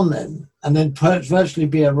going on then. And then virtually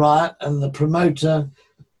be a riot, and the promoter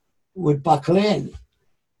would buckle in.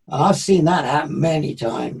 I've seen that happen many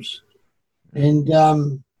times.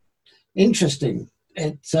 And interesting.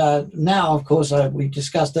 It's now, of course, we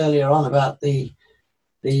discussed earlier on about the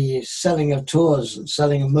selling of tours and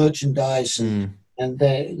selling of merchandise, and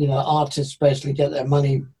the, you know, artists basically get their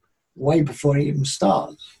money way before it even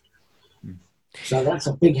starts. So that's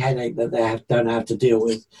a big headache that they don't have to deal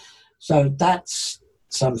with. So that's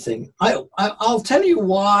something. I'll tell you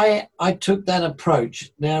why I took that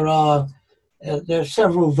approach. There are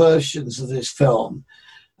several versions of this film,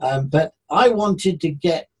 but I wanted to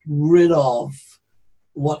get rid of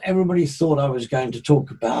what everybody thought I was going to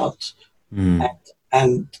talk about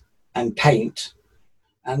and paint,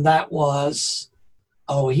 and that was,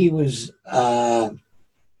 he was a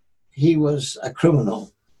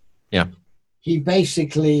criminal. Yeah. He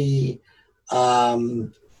basically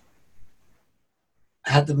had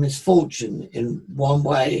the misfortune in one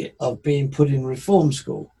way of being put in reform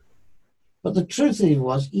school. But the truth of it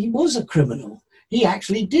was, he was a criminal. He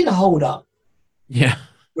actually did hold up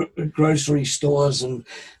grocery stores and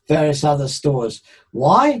various other stores.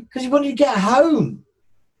 Why? Because he wanted to get home.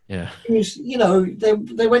 Yeah. He was, you know,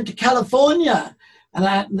 they went to California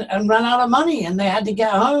and ran out of money, and they had to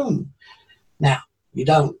get home. Now,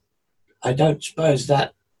 I don't suppose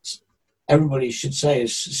that everybody should say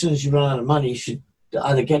as soon as you run out of money, you should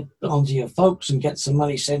either get onto your folks and get some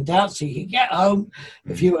money sent out so you can get home.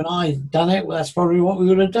 If you and I had done it, well, that's probably what we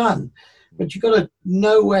would have done. But you've got to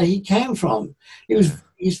know where he came from.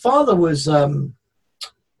 His father was a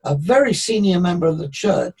very senior member of the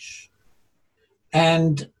church.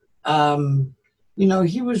 And, you know,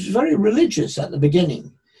 he was very religious at the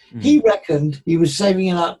beginning. He reckoned he was saving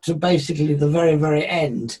it up to basically the very, very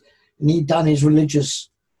end. And he'd done his religious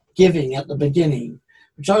giving at the beginning,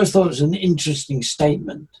 which I always thought was an interesting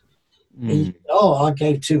statement. He said, I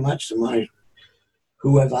gave too much to my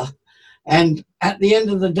whoever. And at the end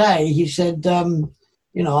of the day, he said,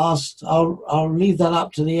 you know, I'll leave that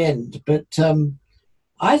up to the end. But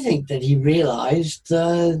I think that he realized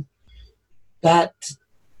that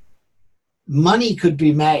money could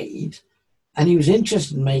be made, and he was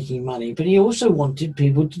interested in making money, but he also wanted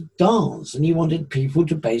people to dance, and he wanted people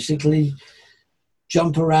to basically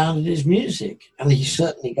jump around at his music. And he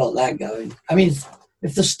certainly got that going. I mean,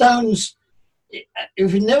 if the Stones,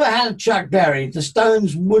 if we never had Chuck Berry, the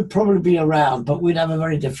Stones would probably be around, but we'd have a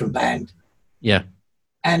very different band. Yeah.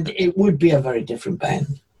 And it would be a very different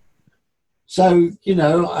band. So, you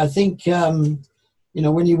know, I think, you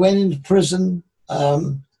know, when he went into prison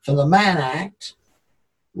for the Mann Act,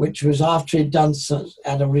 which was after he'd done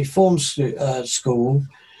at a reform school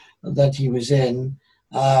that he was in,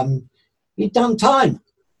 he'd done time.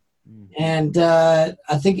 And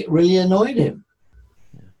I think it really annoyed him.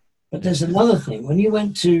 But there's another thing. When he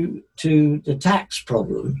went to the tax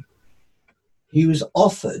problem, he was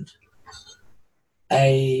offered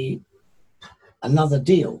another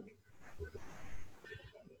deal.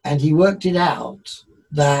 And he worked it out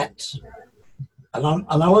that, and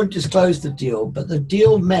I won't disclose the deal, but the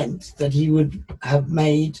deal meant that he would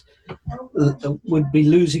be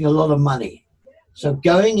losing a lot of money. So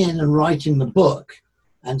going in and writing the book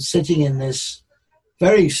and sitting in this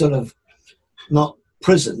very sort of not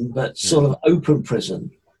prison, but sort of open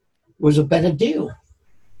prison, was a better deal.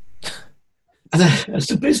 And as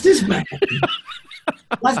a businessman,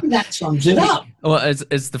 I think that sums it up. Well,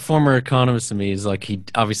 as the former economist in me is like, he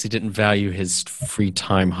obviously didn't value his free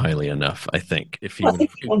time highly enough, I think, if he would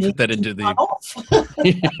put that into the...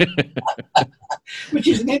 Which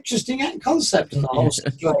is an interesting concept in the whole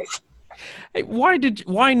situation. Hey,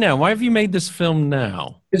 why now? Why have you made this film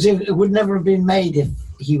now? Because it would never have been made if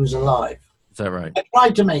he was alive. Is that right? I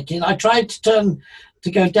tried to make it. I tried to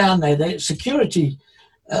go down there. The security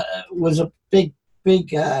was a big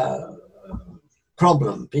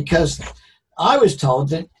problem, because I was told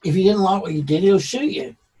that if you didn't like what you did, he'll shoot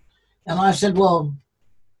you. And I said, well,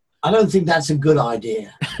 I don't think that's a good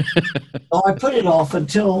idea. So I put it off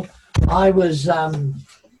until I was, I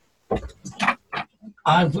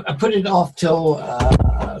put it off till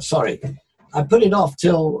I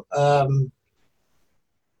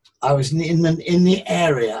was in the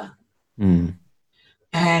area. Mm.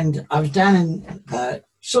 And I was down in,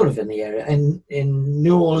 sort of in the area, in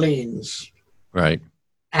New Orleans. Right.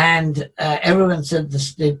 And everyone said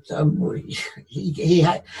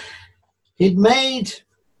he'd made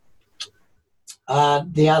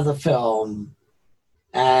the other film,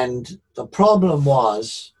 and the problem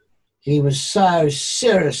was he was so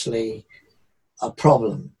seriously a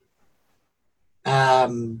problem,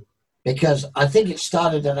 because I think it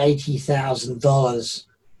started at $80,000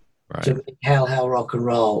 to make Hail, Hail, Rock and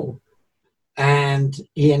Roll, and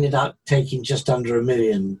he ended up taking just under $1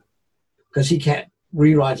 million. Because he kept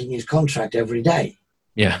rewriting his contract every day.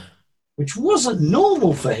 Yeah. Which wasn't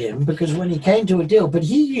normal for him, because when he came to a deal, but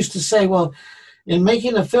he used to say, well, in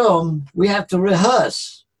making a film, we have to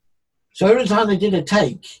rehearse. So every time they did a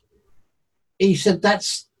take, he said,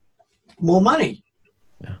 that's more money.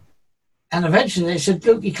 Yeah. And eventually they said,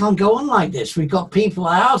 look, you can't go on like this. We've got people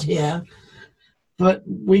out here, but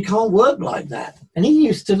we can't work like that. And he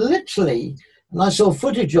used to literally, and I saw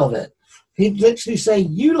footage of it, he'd literally say,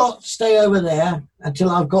 you lot stay over there until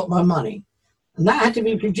I've got my money. And that had to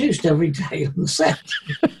be produced every day on the set.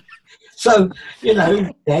 So,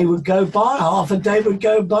 they would go by, half a day would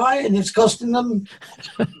go by, and it's costing them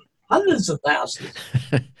hundreds of thousands.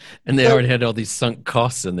 And they already had all these sunk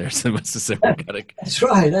costs in there, so they must have said, we gotta... That's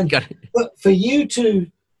right. And but for you to,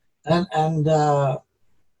 and I'll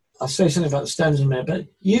say something about the Stones in a minute, but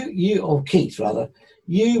you or Keith, rather,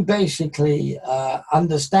 you basically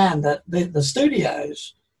understand that the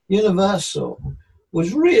studios, Universal,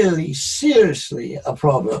 was really seriously a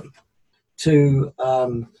problem to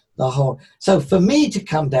the whole. So for me to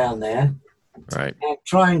come down there, right, and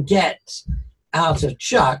try and get out of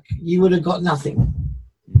Chuck, you would have got nothing.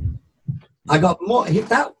 I got more.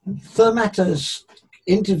 That Fermatta's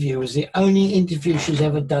interview was the only interview she's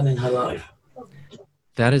ever done in her life.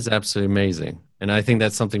 That is absolutely amazing. And I think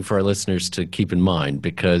that's something for our listeners to keep in mind,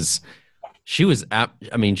 because she was, I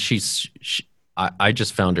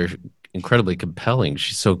just found her incredibly compelling.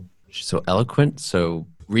 She's so eloquent, so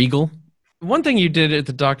regal. One thing you did at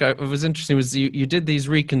the doc, it was interesting, was you did these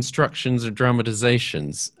reconstructions or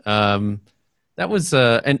dramatizations. That was,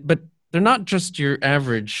 but they're not just your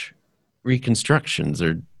average reconstructions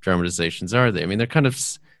or dramatizations, are they? I mean, they're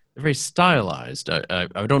very stylized. I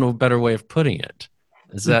don't know a better way of putting it.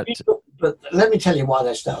 Is that... But let me tell you why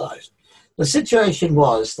they're stylized. The situation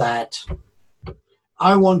was that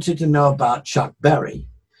I wanted to know about Chuck Berry,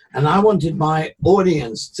 and I wanted my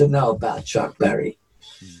audience to know about Chuck Berry.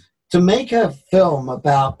 To make a film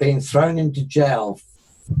about being thrown into jail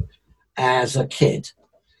as a kid,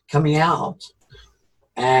 coming out,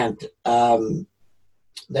 and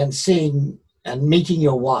then seeing and meeting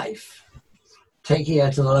your wife, taking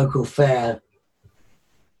her to the local fair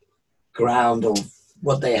ground or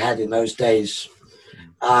what they had in those days,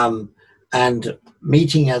 and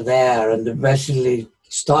meeting her there and basically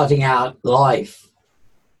starting out life,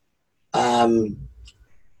 and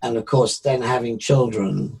of course then having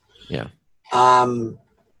children,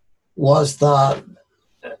 was a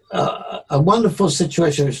wonderful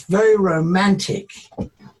situation. It was very romantic,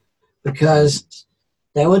 because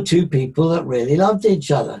there were two people that really loved each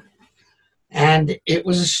other, and it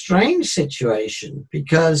was a strange situation,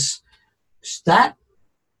 because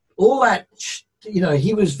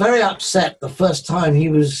he was very upset the first time he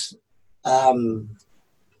was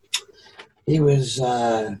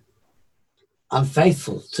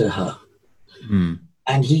unfaithful to her.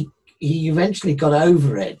 And he eventually got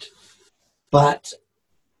over it, but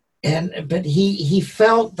he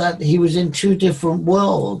felt that he was in two different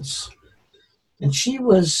worlds, and she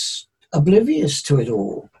was oblivious to it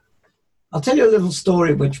all. I'll tell you a little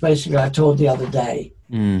story which basically I told the other day.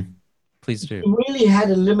 Please do. He really had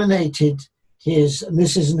eliminated his, and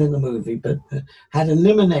this isn't in the movie, but had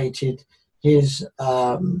eliminated his,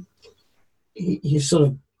 he sort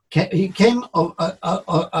of, he came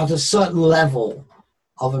at a certain level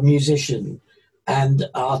of a musician and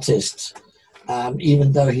artist,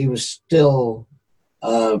 even though he was still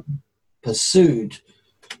pursued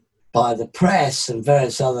by the press and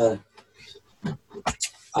various other,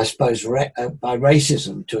 I suppose, by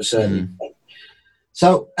racism to a certain extent.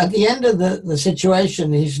 So at the end of the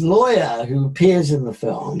situation, his lawyer, who appears in the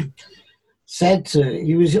film,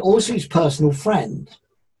 he was also his personal friend,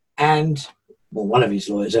 and, well, one of his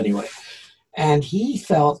lawyers anyway, and he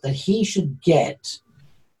felt that he should get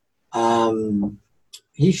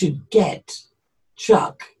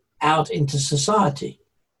Chuck out into society.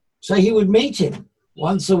 So he would meet him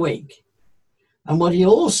once a week. And what he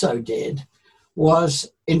also did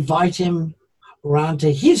was invite him around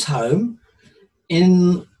to his home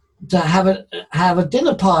to have a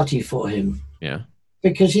dinner party for him. Yeah.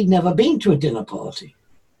 Because he'd never been to a dinner party.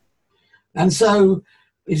 And so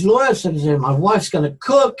his lawyer said to him, my wife's going to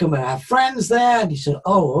cook and we'll have friends there. And he said,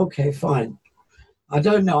 oh, okay, fine. I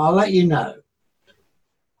don't know. I'll let you know.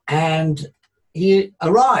 And he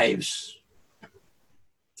arrives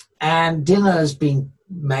and dinner has been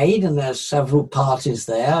made and there's several parties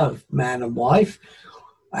there of man and wife.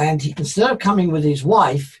 And instead of coming with his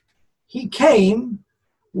wife, he came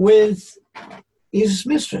with his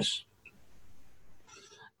mistress.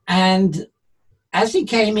 And as he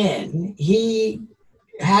came in, he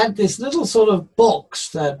had this little sort of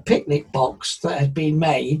box, a picnic box that had been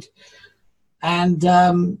made, and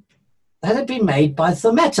that had been made by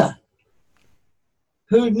Themeta,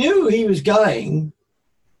 who knew he was going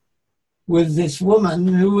with this woman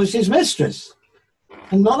who was his mistress.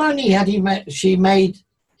 And not only had she made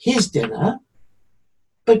his dinner,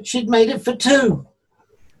 but she'd made it for two.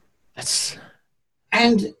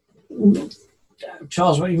 And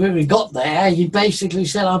Charles, when we got there, he basically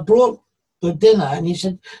said, I brought the dinner. And he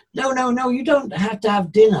said, no, you don't have to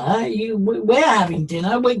have dinner. We're having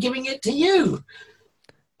dinner. We're giving it to you.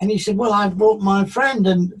 And he said, well, I brought my friend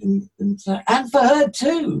and for her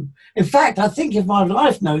too. In fact, I think if my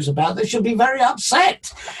wife knows about this, she'll be very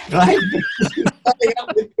upset, right? Coming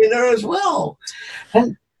up with dinner as well.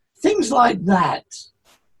 And things like that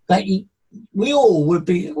we all would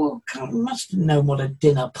be, well, must have known what a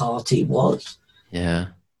dinner party was. Yeah.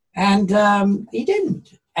 And he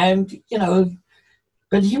didn't. And,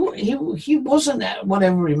 but he wasn't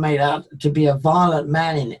whatever he made out to be a violent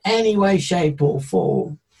man in any way, shape, or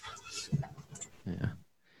form.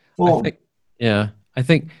 Yeah.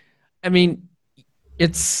 I mean,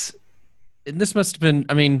 this must have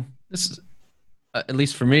been, this, at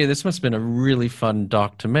least for me, this must have been a really fun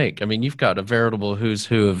doc to make. I mean, you've got a veritable who's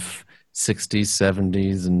who of 60s,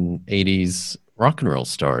 70s, and 80s rock and roll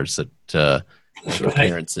stars that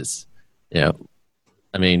appearances. Yeah.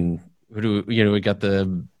 I mean, we got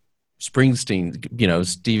the Springsteen,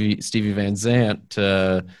 Stevie Van Zandt,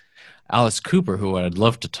 Alice Cooper, who I'd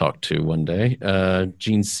love to talk to one day,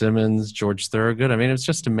 Gene Simmons, George Thorogood. I mean, it's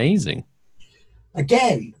just amazing.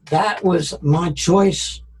 Again, that was my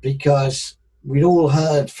choice because we'd all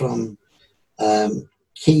heard from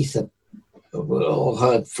Keith. We all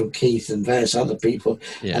heard from Keith and various other people.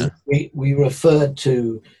 Yeah. And we referred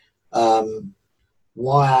to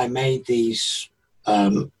why I made these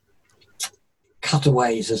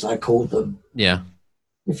cutaways, as I called them. Yeah.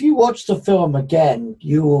 If you watch the film again,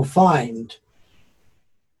 you will find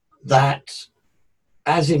that,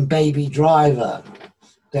 as in Baby Driver,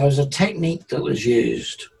 there was a technique that was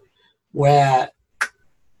used where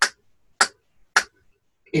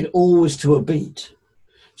it always to a beat.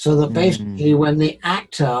 So that basically when the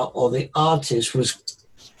actor or the artist was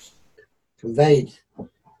conveyed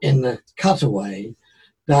in the cutaway,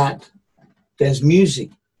 that there's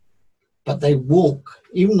music, but they walk.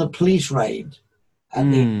 Even the police raid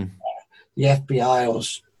and the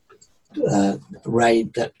FBI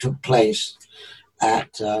raid that took place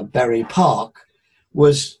at Berry Park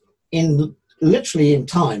was literally in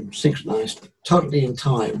time, synchronized, totally in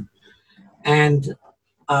time. And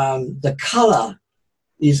the color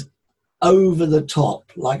is over the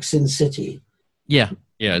top, like Sin City. Yeah,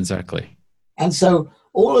 exactly. And so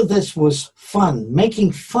all of this was fun,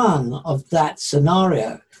 making fun of that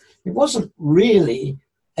scenario. It wasn't really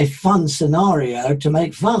a fun scenario to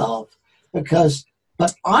make fun of,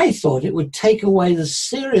 but I thought it would take away the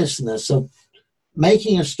seriousness of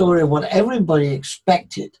making a story of what everybody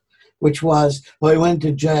expected, which was, well, he went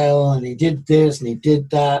to jail and he did this and he did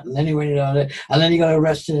that, and then he went on it, and then he got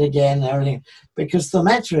arrested again and everything. Because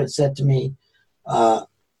Themeta had said to me,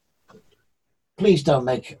 please don't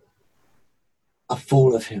make a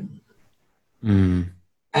fool of him.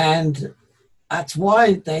 And that's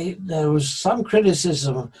why there was some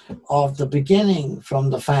criticism of the beginning from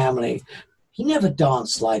the family. He never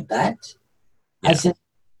danced like that. I said,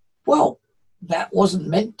 well, that wasn't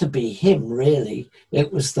meant to be him, really.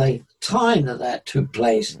 It was the time that took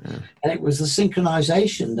place, and it was the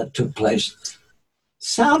synchronization that took place.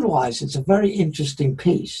 Sound-wise, it's a very interesting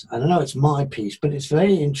piece. I don't know it's my piece, but it's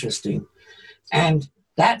very interesting. And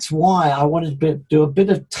that's why I wanted to do a bit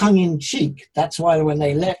of tongue-in-cheek. That's why when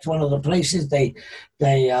they left one of the places they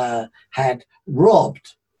had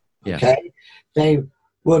robbed, okay, they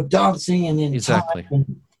were dancing and in Exactly.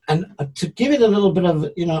 time, and to give it a little bit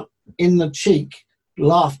of, in the cheek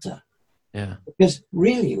laughter. Yeah. Because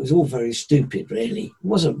really it was all very stupid, really. It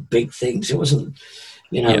wasn't big things. It wasn't,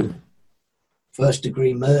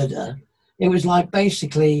 first-degree murder. It was like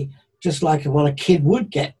basically just like what a kid would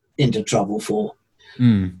get into trouble for.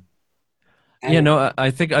 I thought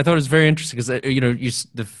it was very interesting because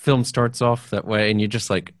the film starts off that way, and you're just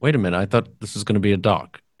like, wait a minute, I thought this was going to be a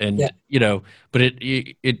doc, and but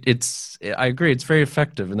it's I agree, it's very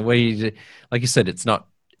effective in the way like you said, it's not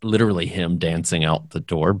literally him dancing out the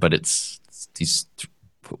door, but it's these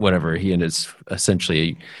whatever he and his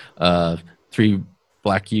essentially 3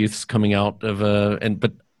 black youths coming out of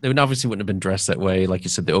but they obviously wouldn't have been dressed that way, like you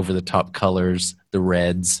said, the over the top colors, the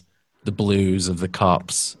reds, the blues of the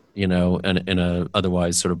cops, in a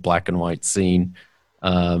otherwise sort of black and white scene.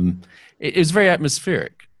 It was very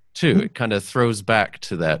atmospheric too. It kind of throws back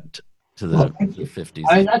to the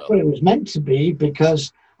 50s. That's what it was meant to be,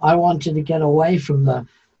 because I wanted to get away from the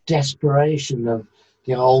desperation of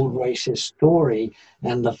the old racist story,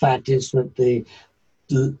 and the fact is that the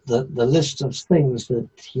list of things that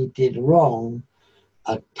he did wrong,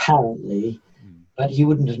 apparently, but he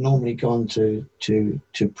wouldn't have normally gone to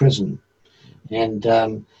prison. And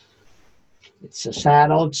it's a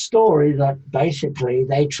sad old story that basically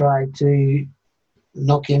they tried to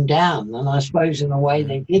knock him down, and I suppose in a way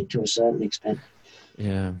they did to a certain extent.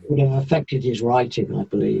 Yeah, it would have affected his writing, I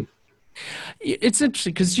believe. It's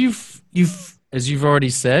interesting because you've as you've already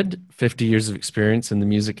said, 50 years of experience in the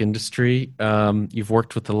music industry. You've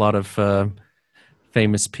worked with a lot of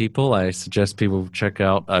famous people. I suggest people check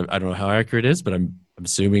out, I don't know how accurate it is, but I'm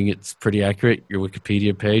assuming it's pretty accurate, your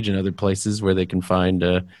Wikipedia page and other places where they can find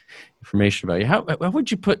information about you. How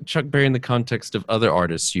would you put Chuck Berry in the context of other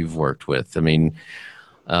artists you've worked with? I mean,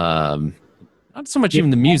 not so much even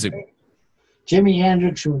the music. Jimi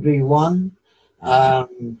Hendrix would be one.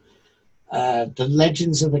 The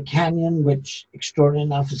Legends of the Canyon, which extraordinary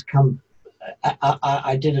enough has come.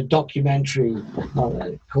 I did a documentary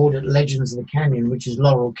called it Legends of the Canyon, which is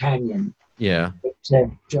Laurel Canyon. Yeah. It's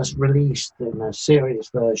just released in a serious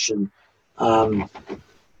version,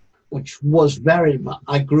 which was very much.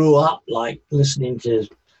 I grew up like listening to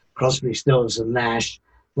Crosby, Stills and Nash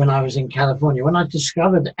when I was in California. When I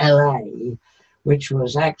discovered LA, which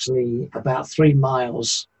was actually about 3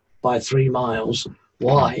 miles by 3 miles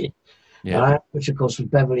wide, which of course was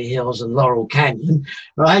Beverly Hills and Laurel Canyon,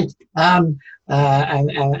 right? And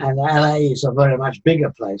LA is a very much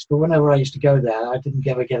bigger place. But whenever I used to go there, I didn't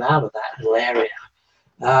ever get out of that little area.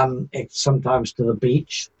 It's sometimes to the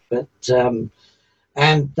beach, but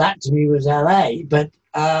and that to me was LA. But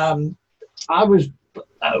I was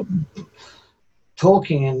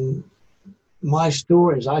talking in my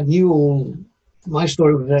stories. I knew all my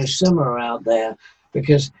story was very similar out there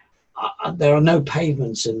because there are no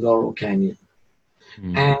pavements in Laurel Canyon.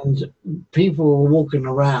 And people were walking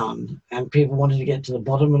around and people wanted to get to the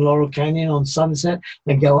bottom of Laurel Canyon on Sunset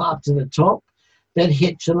and go up to the top. They'd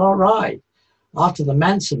hitch a ride. After the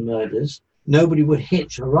Manson murders, nobody would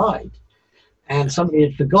hitch a ride. And somebody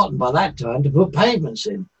had forgotten by that time to put pavements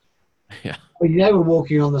in. Yeah. They were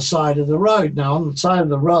walking on the side of the road. Now, on the side of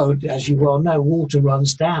the road, as you well know, water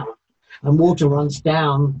runs down. And water runs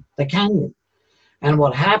down the canyon. And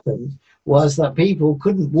what happened was that people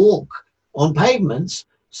couldn't walk on pavements,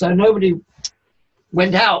 so nobody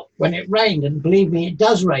went out when it rained. And believe me, it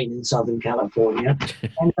does rain in Southern California.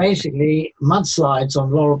 And basically, mudslides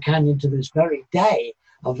on Laurel Canyon to this very day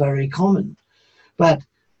are very common. But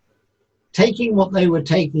taking what they were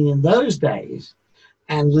taking in those days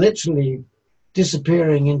and literally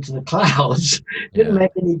disappearing into the clouds didn't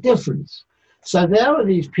make any difference. So there are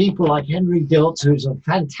these people like Henry Diltz, who's a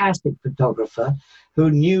fantastic photographer,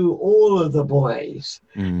 who knew all of the boys,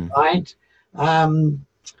 right?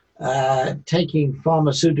 Taking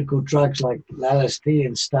pharmaceutical drugs like LSD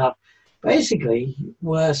and stuff, basically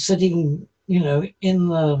were sitting, in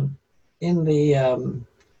the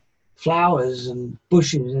flowers and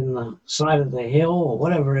bushes in the side of the hill or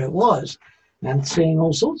whatever it was, and seeing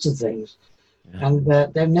all sorts of things. Yeah.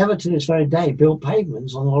 And they've never to this very day built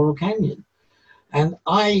pavements on Laurel Canyon. And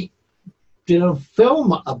I did a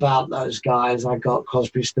film about those guys. I got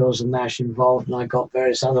Crosby, Stills and Nash involved, and I got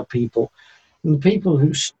various other people, and the people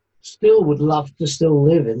who still would love to still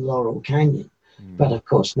live in Laurel Canyon, but of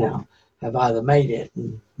course now have either made it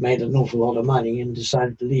and made an awful lot of money and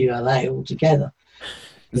decided to leave LA altogether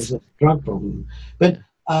because of the drug problem. But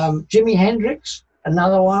Jimi Hendrix,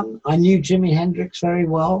 another one. I knew Jimi Hendrix very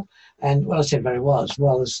well, and well, I said very well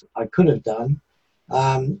as I could have done.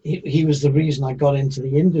 He was the reason I got into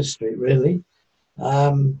the industry, really.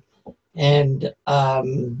 And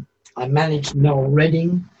I managed Noel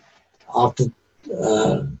Redding after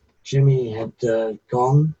Jimmy had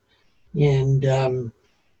gone. And,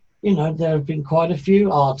 there have been quite a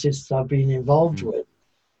few artists I've been involved with.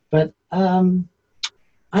 But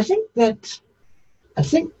I think that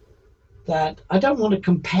I don't want to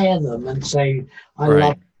compare them and say I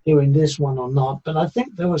love doing this one or not, but I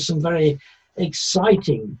think there were some very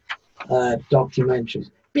exciting documentaries.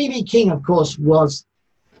 B.B. King, of course, was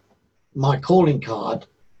my calling card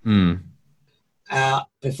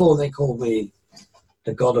before they called me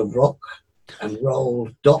the God of Rock and Roll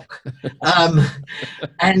Doc.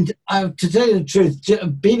 And to tell you the truth,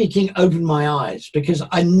 B.B. King opened my eyes because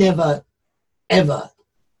I never, ever,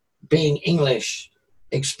 being English,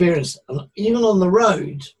 experienced, even on the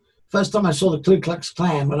road. First time I saw the Ku Klux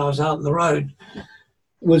Klan when I was out on the road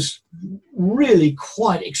was really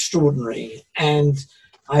quite extraordinary. And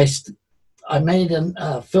I made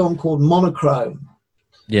a film called Monochrome.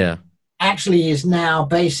 Yeah. Actually is now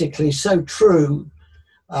basically so true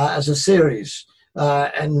as a series.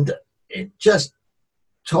 And it just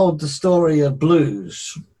told the story of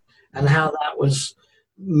blues and how that was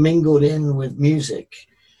mingled in with music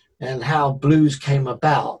and how blues came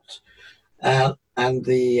about. And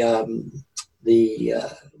the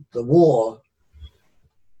war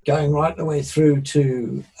going right the way through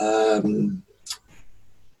to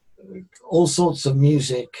all sorts of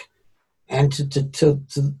music and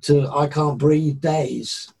to I Can't Breathe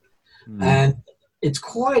days. And it's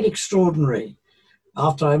quite extraordinary.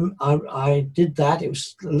 After I did that, it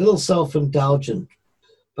was a little self-indulgent.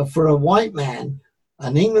 But for a white man,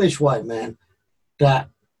 an English white man, that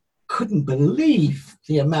couldn't believe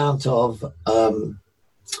the amount of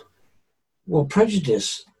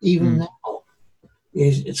prejudice even now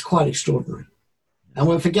it's quite extraordinary. And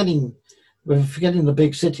we're forgetting the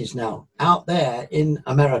big cities now. Out there in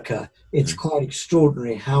America, it's quite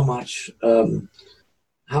extraordinary how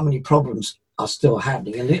many problems are still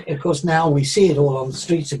happening. And of course now we see it all on the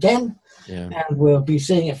streets again, and we'll be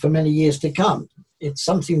seeing it for many years to come. It's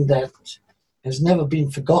something that has never been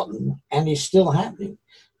forgotten and is still happening.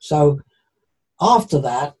 So after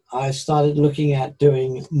that, I started looking at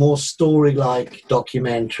doing more story-like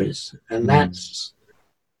documentaries, and that's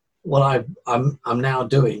what I'm now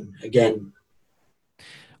doing again.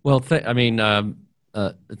 Well, thank you. I mean,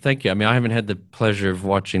 I haven't had the pleasure of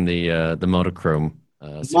watching the Monochrome.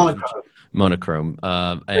 Monochrome.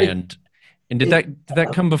 And did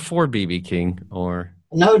that come before B.B. King or?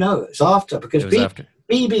 No, it's after, because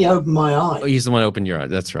B.B. opened my eyes. Oh, he's the one who opened your eyes.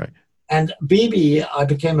 That's right. And B.B. I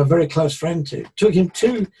became a very close friend to. It took him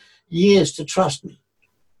 2 years to trust me.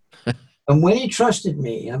 And when he trusted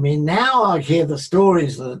me, I mean, now I hear the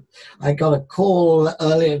stories that I got a call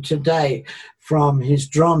earlier today from his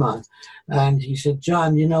drummer. And he said,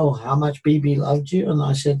 John, you know how much B.B. loved you? And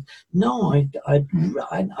I said, no,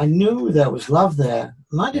 I knew there was love there.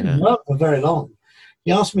 And I didn't know it for very long.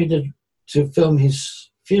 He asked me to film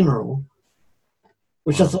his funeral,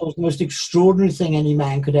 which I thought was the most extraordinary thing any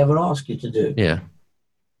man could ever ask you to do. Yeah.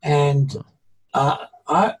 And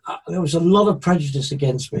there was a lot of prejudice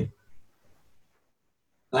against me.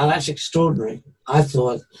 Now, that's extraordinary. I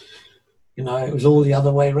thought, it was all the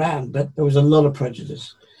other way around, but there was a lot of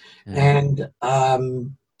prejudice. Yeah. And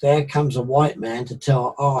there comes a white man to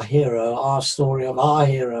tell our story of our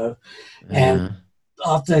hero. And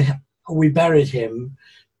after we buried him,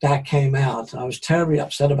 that came out. I was terribly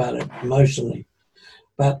upset about it emotionally.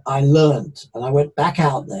 But I learned, and I went back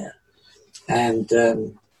out there. And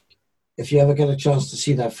if you ever get a chance to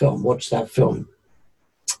see that film, watch that film.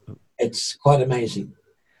 It's quite amazing.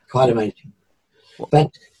 Quite amazing.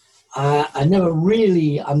 But I'm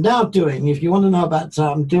now doing, if you want to know about,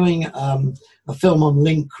 I'm doing a film on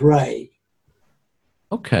Link Ray.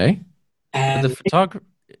 Okay. And the photographer,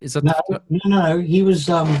 is that No, he was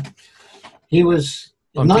I'm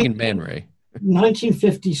thinking Man Ray.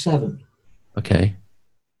 1957. Okay.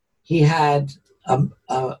 He had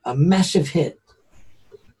a massive hit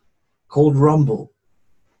called Rumble.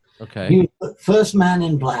 Okay. He was the first man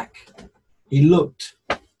in black. He looked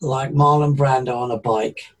like Marlon Brando on a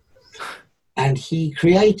bike. And he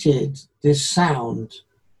created this sound,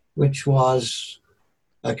 which was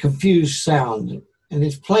a confused sound. And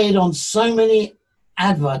it's played on so many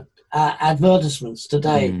advertisements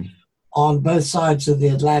today on both sides of the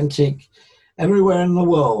Atlantic, everywhere in the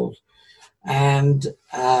world. And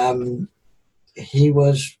he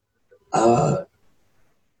was a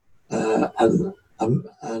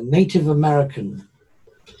Native American.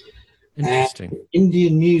 Interesting. And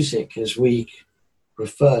Indian music, as we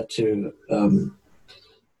refer to.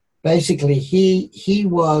 Basically, he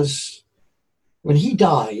was, when he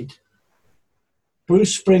died,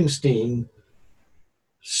 Bruce Springsteen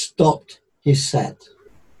stopped his set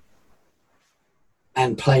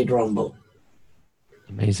and played Rumble.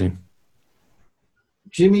 Amazing.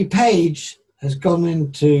 Jimmy Page has gone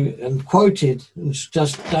into and quoted, and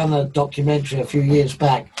just done a documentary a few years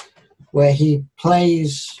back, where he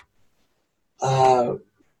plays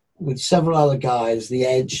with several other guys, The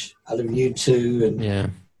Edge out of U2,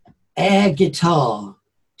 and air guitar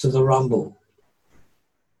to the Rumble.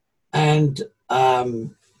 And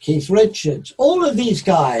Keith Richards, all of these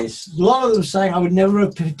guys, a lot of them saying, I would never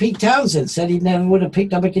have, Pete Townsend said he never would have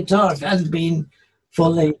picked up a guitar if it hadn't been for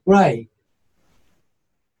Link Wray.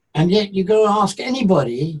 And yet you go ask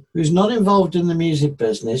anybody who's not involved in the music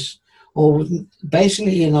business, or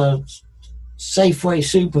basically in a Safeway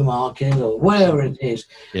supermarket or whatever it is.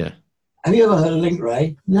 Yeah. Have you ever heard of Link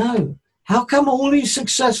Wray? No. How come all these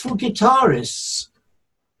successful guitarists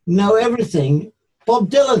know everything?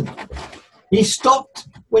 Bob Dylan, he stopped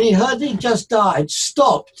when he heard he just died,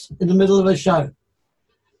 stopped in the middle of a show.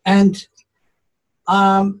 And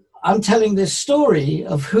I'm telling this story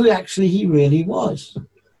of who actually he really was.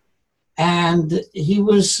 And he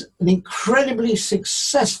was an incredibly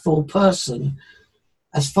successful person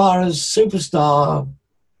as far as superstar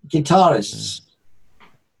guitarists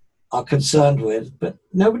are concerned with, but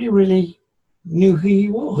nobody really knew who he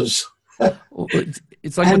was.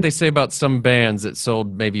 It's like what they say about some bands that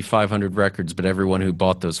sold maybe 500 records, but everyone who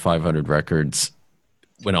bought those 500 records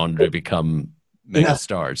went on to become mega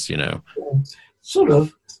stars, you know? Sort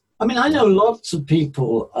of. I mean, I know lots of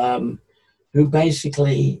people who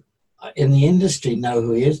basically in the industry know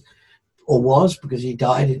who he is, or was, because he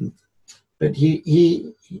died. But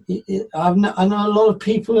I know a lot of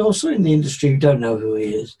people also in the industry who don't know who he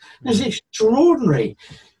is. It's extraordinary,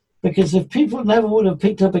 because if people never would have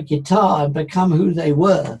picked up a guitar and become who they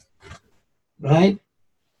were, right?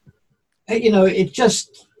 You know, it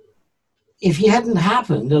just, if he hadn't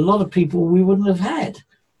happened, a lot of people we wouldn't have had.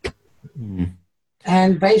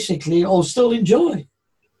 And basically, or still enjoy.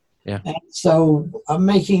 Yeah. And so I'm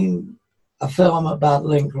making a film about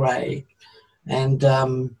Link Wray, and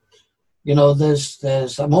you know,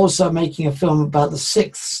 I'm also making a film about the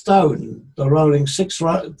Sixth Stone, the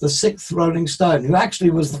sixth Rolling Stone, who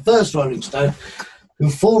actually was the first Rolling Stone,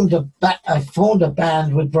 who formed a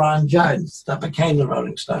band with Brian Jones that became the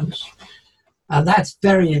Rolling Stones. And that's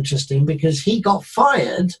very interesting, because he got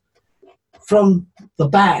fired from the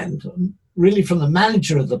band, really from the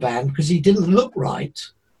manager of the band, because he didn't look right.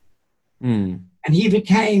 And he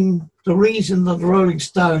became the reason that the Rolling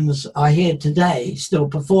Stones are here today, still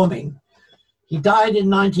performing. He died in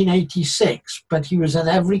 1986, but he was at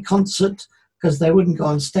every concert because they wouldn't go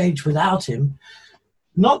on stage without him.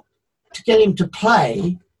 Not to get him to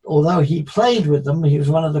play, although he played with them. He was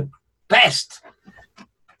one of the best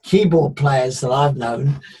keyboard players that I've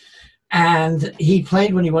known. And he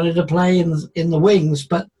played when he wanted to play in the wings,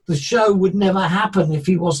 but the show would never happen if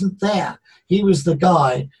he wasn't there. He was the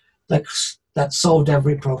guy that solved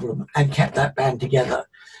every problem and kept that band together.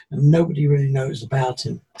 And nobody really knows about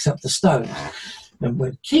him except the Stones. And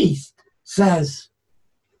when Keith says,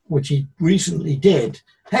 which he recently did,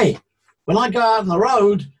 hey, when I go out on the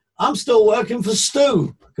road, I'm still working for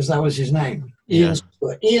Stu, because that was his name, Ian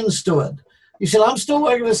Stewart. He said, I'm still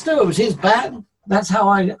working for Stu. It was his band. That's how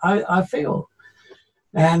I feel.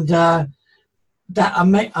 And that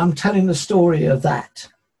I'm telling the story of that,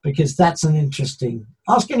 because that's an interesting.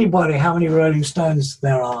 Ask anybody how many Rolling Stones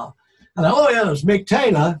there are. And there's Mick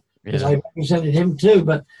Taylor, because I represented him too.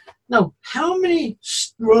 But no, how many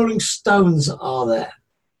Rolling Stones are there?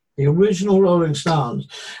 The original Rolling Stones.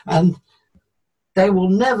 And they will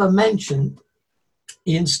never mention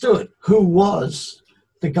Ian Stewart, who was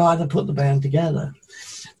the guy that put the band together.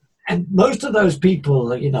 And most of those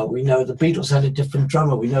people, you know, we know the Beatles had a different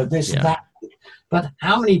drummer. We know this and that. But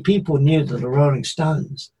how many people knew that the Rolling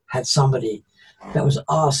Stones had somebody that was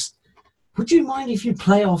asked, would you mind if you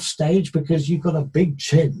play off stage because you've got a big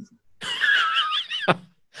chin? I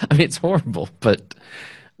mean, it's horrible, but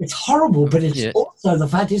it's horrible, but it's also the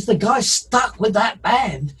fact is the guy stuck with that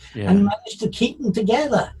band and managed to keep them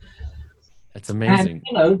together. That's amazing.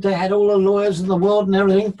 And, they had all the lawyers in the world and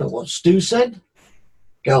everything, but what Stu said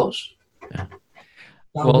goes. Yeah.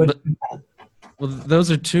 Well,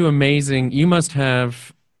 those are two amazing. You must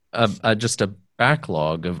have just a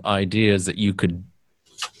backlog of ideas that you could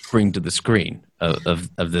bring to the screen of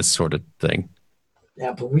this sort of thing.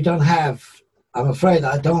 Yeah, but we don't have. I'm afraid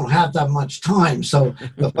I don't have that much time. So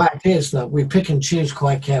the fact is that we pick and choose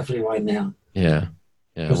quite carefully right now. Yeah.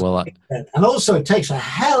 Yeah. Well, and also it takes a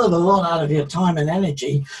hell of a lot out of your time and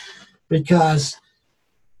energy, because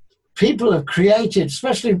people have created,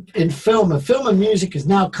 especially in film and music is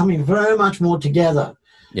now coming very much more together.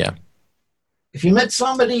 Yeah. If you met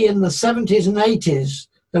somebody in the 70s and 80s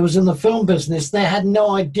that was in the film business, they had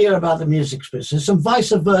no idea about the music business, and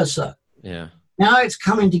vice versa. Yeah. Now it's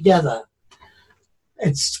coming together.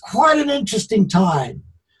 It's quite an interesting time,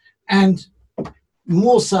 and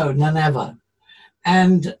more so than ever.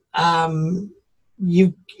 And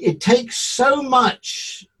it takes so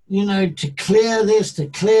much, to clear this, to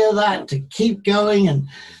clear that, to keep going, and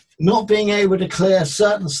not being able to clear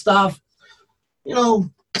certain stuff.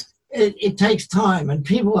 It takes time, and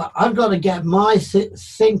I've got to get my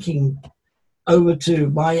thinking over to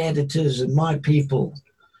my editors and my people,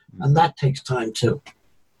 and that takes time too.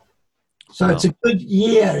 So it's a good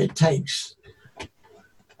year it takes.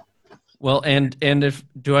 Well, and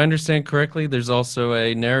do I understand correctly? There's also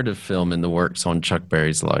a narrative film in the works on Chuck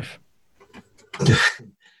Berry's life.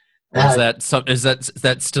 Is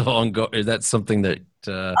that still ongoing? Is that something that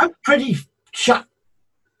I'm pretty Chuck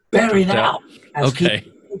Berryed out? Okay.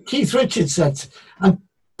 Keith Richards said, "I'm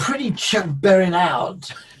pretty Chuck Berryed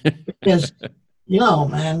out," because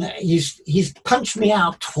man, he's punched me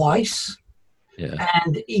out twice,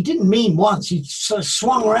 and he didn't mean once. He sort of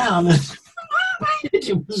swung around and.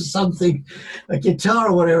 It was something, a guitar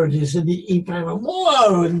or whatever it is, and he went,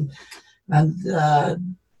 whoa, and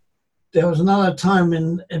there was another time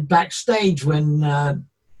in backstage when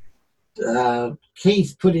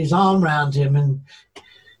Keith put his arm around him, and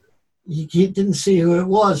he didn't see who it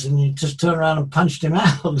was, and he just turned around and punched him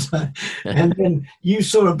out. And then you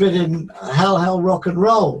saw a bit in Hell Rock and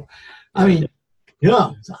Roll. I mean,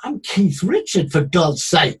 I'm Keith Richards, for God's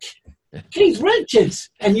sake. Keith Richards,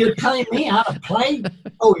 and you're telling me how to play?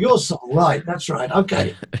 Oh, your song, right? That's right.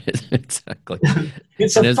 Okay, exactly.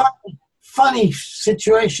 It's a funny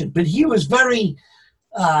situation, but he was very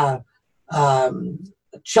Chuck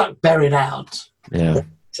Berryed out. Yeah.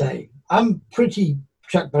 Say, I'm pretty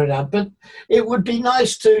Chuck Berryed out, but it would be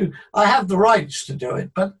nice to. I have the rights to do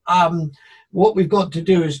it, but what we've got to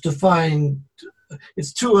do is to find.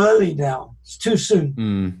 It's too early now. It's too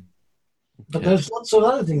soon. But there's lots of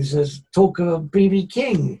other things. There's talk of B.B.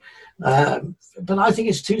 King, but I think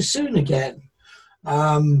it's too soon again.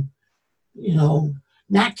 Nat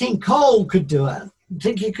King Cole could do it. I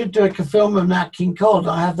think he could do a film of Nat King Cole.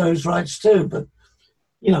 I have those rights too, but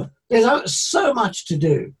there's so much to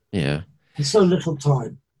do. Yeah, and so little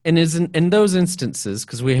time. And in those instances,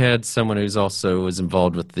 because we had someone who's also was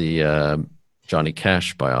involved with the Johnny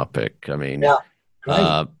Cash biopic. I mean,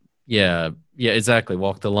 Yeah, exactly.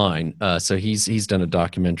 Walk the Line. So he's done a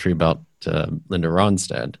documentary about Linda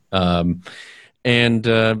Ronstadt.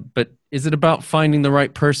 But is it about finding the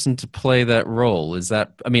right person to play that role? Is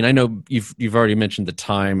that? I mean, I know you've already mentioned the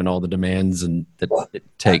time and all the demands and that it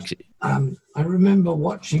takes. I remember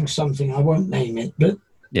watching something. I won't name it, but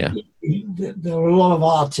there were a lot of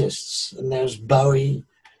artists, and there's Bowie,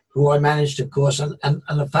 who I managed, of course. And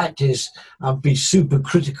the fact is, I'd be super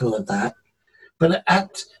critical of that. But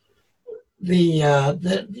at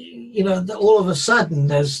all of a sudden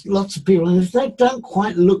there's lots of people and they don't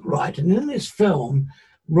quite look right, and in this film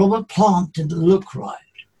Robert Plant didn't look right.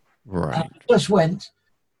 I just went,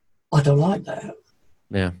 I don't like that.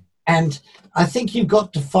 And I think you've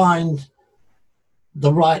got to find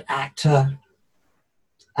the right actor,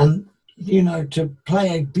 and to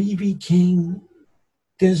play a B.B. King,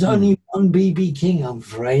 there's only one B.B. King, I'm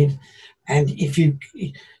afraid. And if he's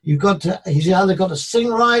either got to sing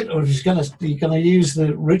right, or if you're going to use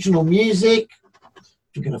the original music,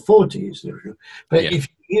 if you can afford to use the original. But if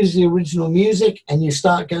you use the original music and you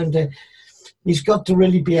start going to, he's got to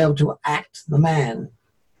really be able to act the man.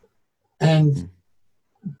 And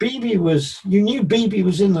BB you knew BB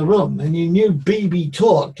was in the room, and you knew BB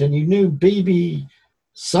talked, and you knew BB,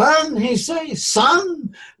 son, he say,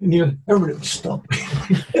 son, and everybody would stop.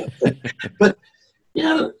 But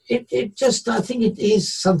it just, I think it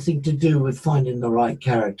is something to do with finding the right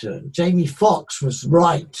character. Jamie Foxx was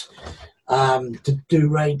right to do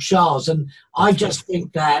Ray Charles, and I just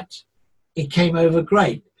think that it came over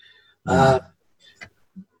great.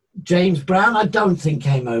 James Brown, I don't think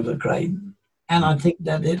came over great. And I think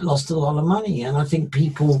that it lost a lot of money. And I think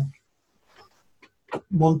people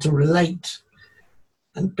want to relate.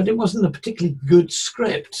 But it wasn't a particularly good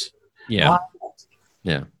script. Yeah.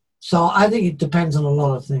 Yeah. So I think it depends on a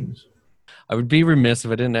lot of things. I would be remiss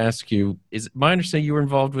if I didn't ask you, is it my understanding you were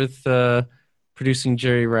involved with producing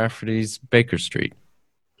Jerry Rafferty's Baker Street?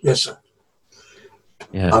 Yes, sir.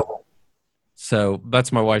 Yeah. So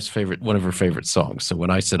that's my wife's one of her favorite songs. So when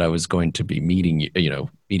I said I was going to be meeting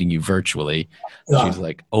you virtually, she's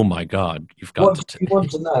like, "Oh my God, you've got what do you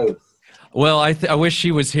want to know?" Well, I wish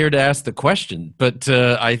she was here to ask the question, but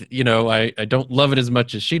I don't love it as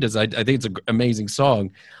much as she does. I think it's an amazing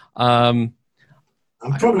song. I'm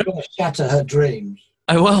probably going to shatter her dreams.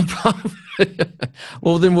 Well,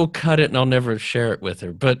 then we'll cut it and I'll never share it with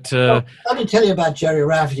her. But let me tell you about Jerry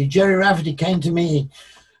Rafferty. Jerry Rafferty came to me,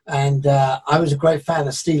 and I was a great fan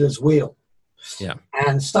of Stealers Wheel. Yeah.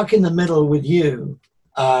 And Stuck in the Middle with You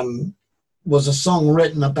was a song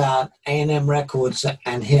written about A&M Records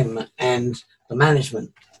and him and the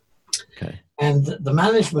management. Okay. And the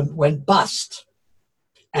management went bust.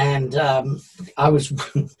 And I was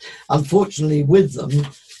unfortunately with them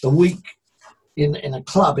the week in a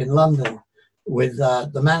club in London with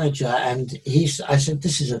the manager. And I said,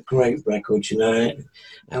 "This is a great record,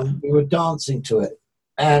 and we were dancing to it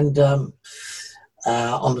and on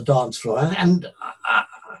the dance floor. And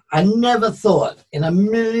I never thought in a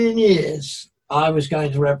million years I was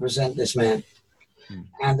going to represent this man.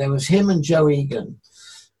 And there was him and Joe Egan.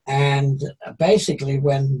 And basically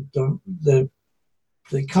when the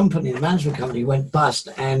company, the management company went bust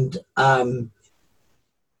and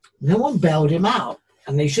no one bailed him out,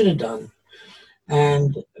 and they should have done.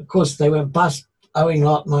 And of course they went bust owing a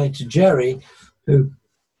lot of money to Jerry, who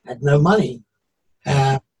had no money.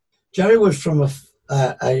 Jerry was from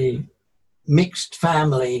a mixed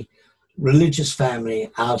family, religious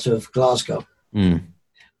family out of Glasgow.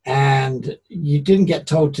 And you didn't get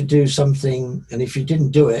told to do something, and if you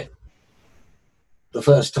didn't do it the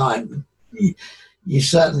first time, you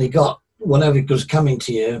certainly got whatever was coming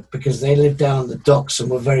to you, because they lived down on the docks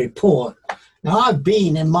and were very poor. Now, I've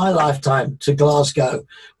been in my lifetime to Glasgow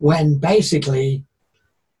when basically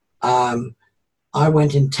I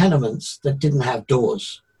went in tenements that didn't have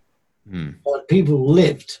doors. But people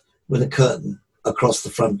lived with a curtain across the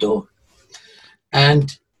front door.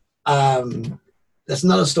 And that's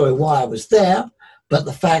another story why I was there, but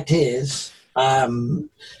the fact is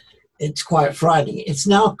it's quite frightening. It's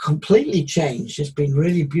now completely changed. It's been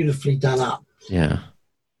really beautifully done up. Yeah.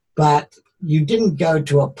 But you didn't go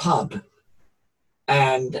to a pub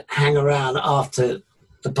and hang around after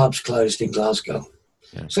the pubs closed in Glasgow.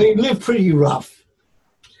 Yeah. So you lived pretty rough.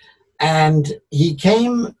 And he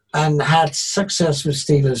came and had success with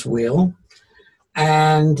Stealers Wheel,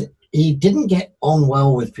 and he didn't get on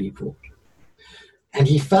well with people. And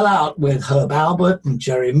he fell out with Herb Albert and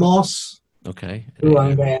Jerry Moss, who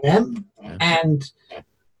owned A&M, and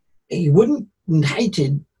he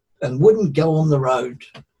hated and wouldn't go on the road.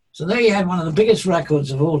 So there you had one of the biggest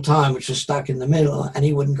records of all time, which was Stuck in the Middle, and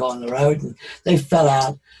he wouldn't go on the road, and they fell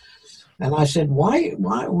out. And I said, why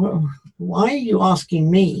are you asking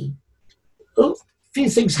me? Well, a few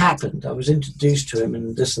things happened. I was introduced to him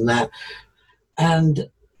and this and that. And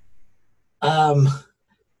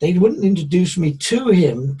they wouldn't introduce me to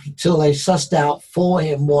him until they sussed out for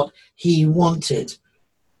him what he wanted.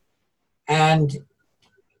 And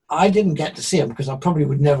I didn't get to see him because I probably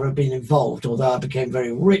would never have been involved, although I became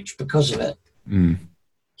very rich because of it.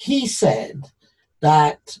 He said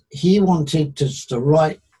that he wanted to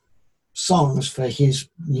write songs for his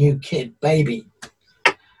new kid, Baby.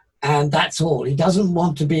 And that's all. He doesn't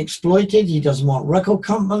want to be exploited. He doesn't want record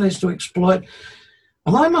companies to exploit.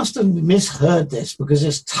 And I must have misheard this because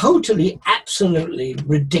it's totally, absolutely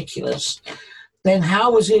ridiculous. Then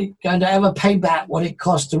how was he going to ever pay back what it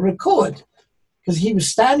cost to record? Because he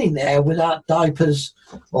was standing there without diapers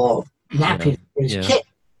or nappies for his kid.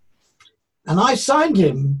 And I signed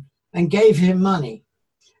him and gave him money.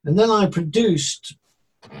 And then I produced,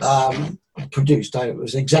 I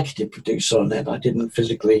was executive producer on it. I didn't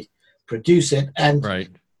physically produce it. And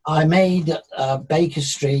I made Baker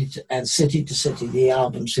Street and City to City, the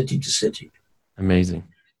album City to City. Amazing.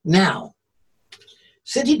 Now,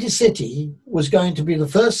 City to City was going to be the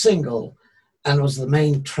first single and was the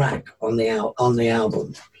main track on the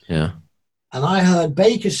album. Yeah. And I heard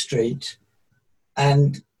Baker Street,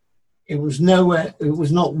 and it was nowhere, it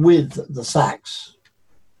was not with the sax.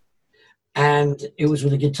 And it was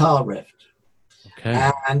with a guitar riff.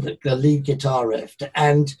 Okay. And the lead guitar riff.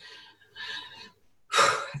 And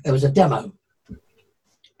it was a demo.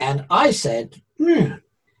 And I said,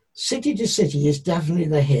 City to City is definitely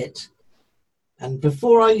the hit. And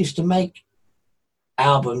before I used to make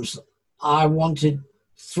albums, I wanted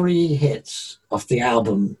 3 hits off the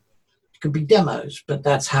album. It could be demos, but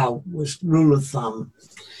that's how was rule of thumb.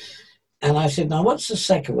 And I said, now what's the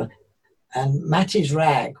second one? And Mattie's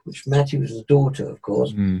Rag, which Mattie was the daughter, of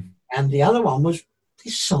course. And the other one was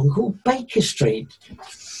this song called Baker Street.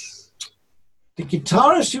 The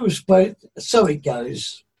guitarist who was supposed, so it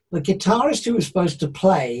goes, the guitarist who was supposed to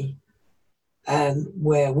play, and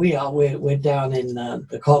where we are, we're down in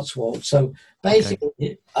the Cotswolds. So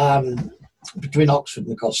basically, between Oxford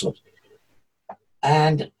and the Cotswolds.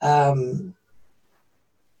 And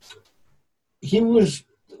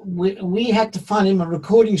we had to find him a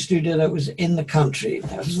recording studio that was in the country.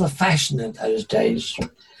 That was the fashion in those days,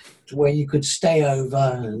 to where you could stay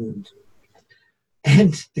over.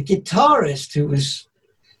 And the guitarist, who was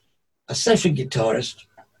a session guitarist,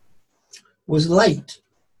 was late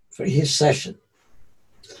for his session.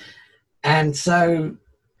 And so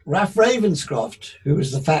Ralph Ravenscroft, who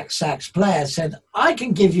was the sax player, said, I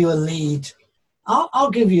can give you a lead.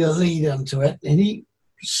 I'll give you a lead onto it. And he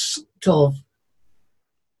sort of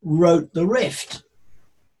wrote the riff.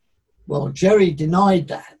 Well, Jerry denied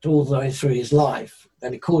that all the way through his life.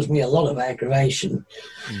 And it caused me a lot of aggravation,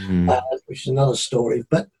 which is another story.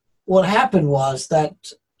 But what happened was that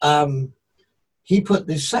he put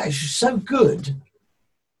this sax so good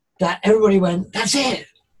that everybody went, that's it.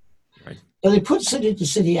 Right. So they put City to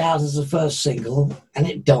City out as the first single, and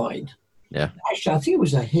it died. Yeah. Actually, I think it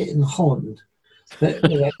was a hit in Holland. But,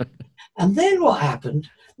 and then what happened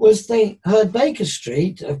was they heard Baker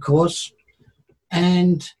Street, of course,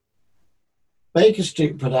 and Baker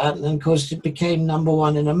Street put out, and then, of course, it became number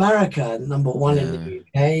 1 in America, and number 1 in the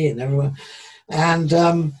UK, and everywhere. And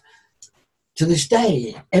to this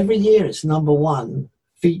day, every year it's number 1,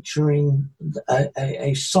 featuring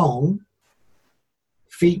a song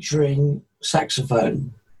featuring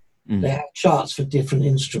saxophone. They have charts for different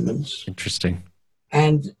instruments. Interesting.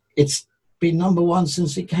 And it's been number 1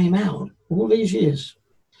 since it came out, all these years.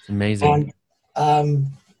 Amazing. And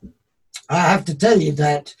I have to tell you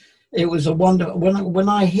that it was a wonder. When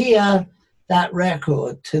I hear that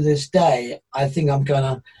record to this day, I think I'm going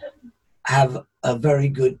to have a very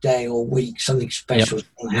good day or week. Something special is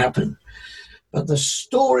going to happen. But the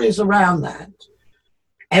stories around that,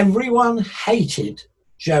 everyone hated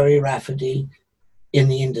Jerry Rafferty in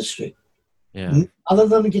the industry. Yeah. Other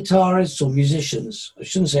than the guitarists or musicians. I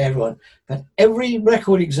shouldn't say everyone, but every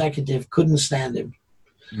record executive couldn't stand him.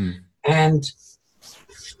 And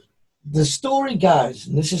the story goes,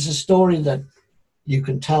 and this is a story that you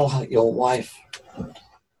can tell your wife,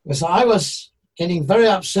 was I was getting very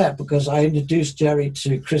upset because I introduced Jerry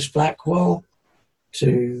to Chris Blackwell,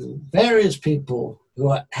 to various people who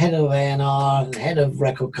are head of A&R and head of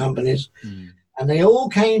record companies, and they all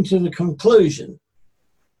came to the conclusion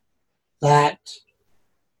that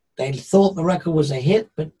they thought the record was a hit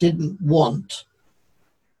but didn't want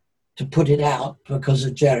to put it out because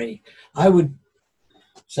of Jerry. I would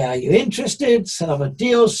say, are you interested? Set up a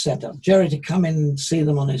deal, set up Jerry to come in and see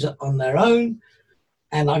them on their own.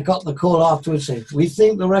 And I got the call afterwards saying, we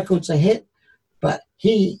think the record's a hit, but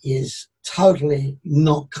he is totally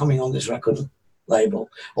not coming on this record label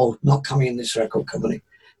or not coming in this record company.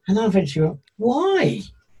 And I eventually went, why?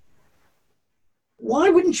 Why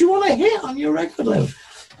wouldn't you want a hit on your record label?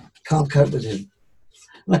 Can't cope with him.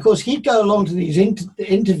 And of course, he'd go along to these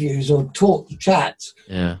interviews or chats.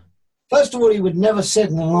 Yeah. First of all, he would never sit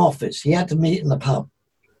in an office. He had to meet in the pub.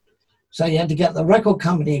 So you had to get the record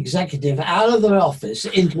company executive out of the office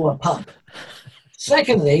into a pub.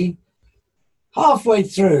 Secondly, halfway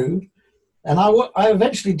through, and I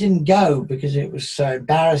eventually didn't go because it was so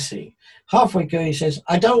embarrassing. Halfway through, he says,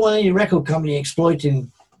 I don't want any record company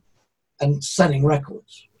exploiting and selling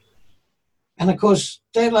records. And of course,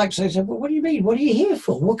 they said, well, what do you mean? What are you here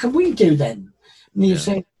for? What can we do then? And you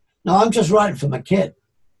say, no, I'm just writing for my kid.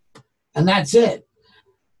 And that's it.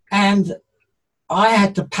 And I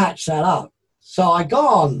had to patch that up. So I got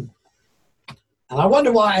on, and I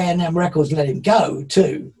wonder why A&M Records let him go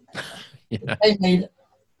too. They made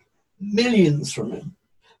millions from him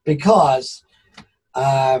because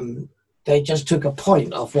they just took a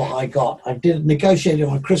point off what I got. I did negotiate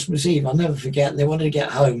on Christmas Eve. I'll never forget. They wanted to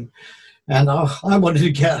get home, and I wanted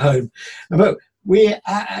to get home. But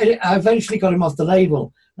I eventually got him off the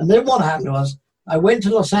label. And then what happened was I went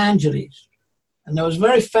to Los Angeles, and there was a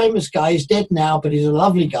very famous guy. He's dead now, but he's a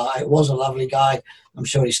lovely guy. Was a lovely guy. I'm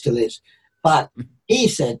sure he still is. But he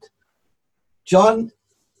said, John,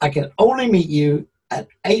 I can only meet you at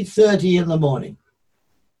 8:30 in the morning.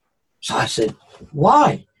 So I said,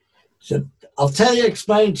 why? So I'll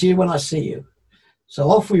explain it to you when I see you. So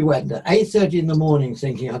off we went at 8:30 in the morning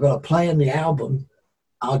thinking I've got to play in the album.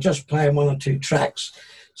 I'll just play 1 or 2 tracks.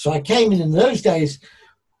 So I came in those days,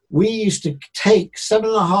 we used to take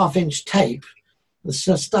 7.5-inch tape, the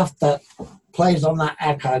stuff that plays on that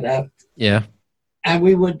echo there. Yeah. And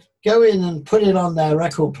we would go in and put it on their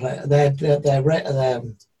record player, their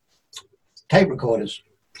tape recorders.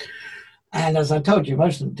 And as I told you,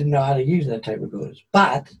 most of them didn't know how to use their tape recorders.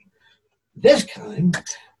 But this time,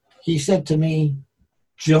 he said to me,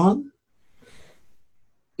 John,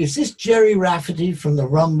 is this Jerry Rafferty from the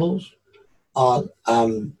Rumbles? Or,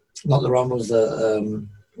 not the Rumbles,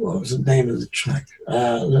 what was the name of the track?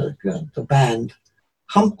 The band,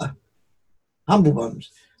 Humble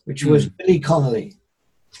Bums, which was Billy Connolly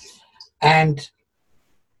and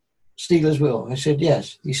Steelers Will. I said,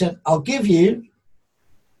 yes. He said, I'll give you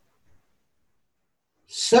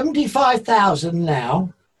 $75,000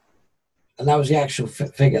 now, and that was the actual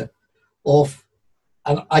figure,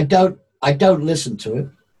 and I don't listen to it,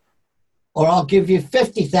 or I'll give you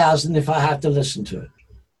 $50,000 if I have to listen to it.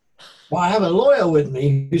 Well, I have a lawyer with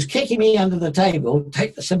me who's kicking me under the table,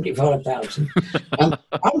 take the $75,000. And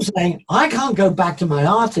I'm saying, I can't go back to my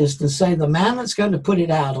artist and say the man that's going to put it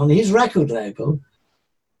out on his record label,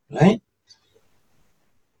 right,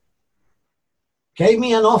 gave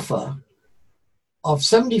me an offer of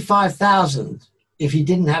 $75,000 if he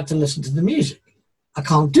didn't have to listen to the music. I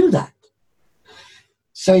can't do that.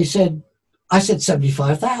 So I said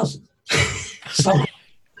 $75,000. So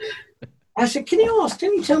I said, can you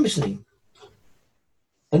tell me something?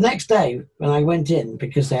 The next day when I went in,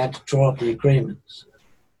 because they had to draw up the agreements,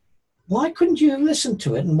 why couldn't you have listened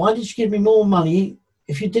to it? And why did you give me more money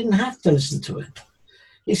if you didn't have to listen to it?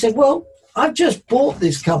 He said, well, I've just bought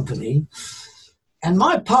this company and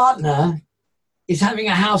my partner is having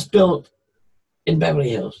a house built in Beverly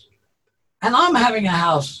Hills. And I'm having a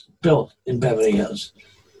house built in Beverly Hills.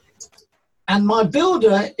 And my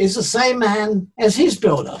builder is the same man as his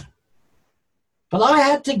builder. But I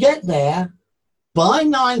had to get there by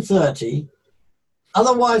 9:30,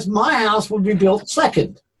 otherwise my house would be built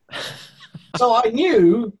second. So I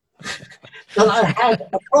knew that I had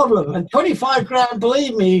a problem. And 25 grand,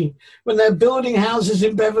 believe me, when they're building houses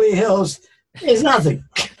in Beverly Hills, is nothing.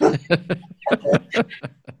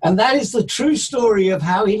 And that is the true story of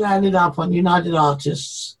how he landed up on United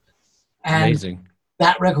Artists. And amazing.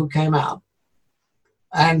 That record came out.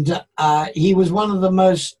 And he was one of the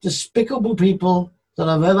most despicable people that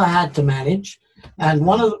I've ever had to manage, and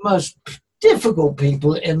one of the most difficult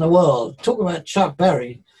people in the world. Talk about Chuck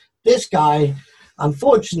Berry. This guy,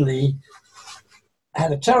 unfortunately,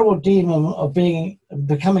 had a terrible demon of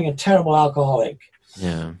becoming a terrible alcoholic.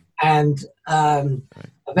 Yeah. And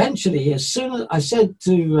eventually, as soon as I said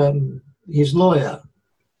to his lawyer,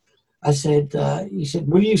 he said,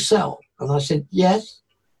 will you sell? And I said, yes,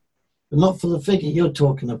 but not for the figure you're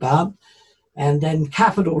talking about. And then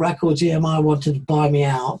Capitol Records EMI wanted to buy me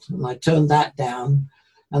out, and I turned that down.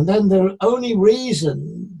 And then the only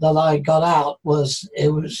reason that I got out was it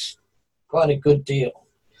was quite a good deal.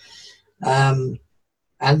 And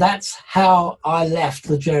that's how I left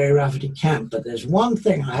the Jerry Rafferty camp. But there's one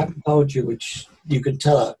thing I haven't told you, which you can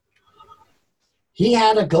tell her. He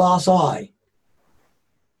had a glass eye.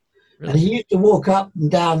 Really? And he used to walk up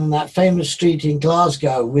and down that famous street in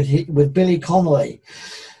Glasgow with Billy Connolly.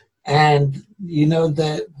 And, you know,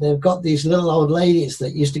 they've got these little old ladies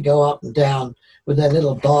that used to go up and down with their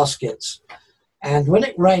little baskets. And when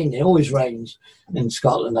it rained, it always rains in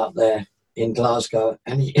Scotland up there in Glasgow.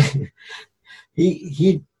 And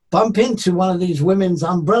he'd bump into one of these women's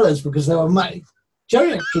umbrellas because they were made.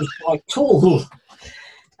 Jerry was quite tall.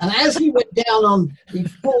 And as he went down he'd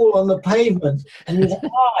fall on the pavement and his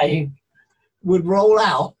eye would roll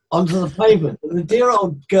out onto the pavement. And the dear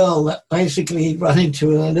old girl that basically he'd run into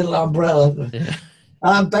with a little umbrella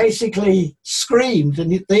basically screamed.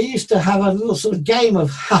 And they used to have a little sort of game of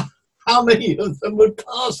how many of them would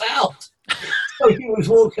pass out. So he was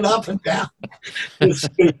walking up and down the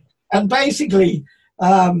street. And basically,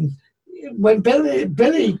 when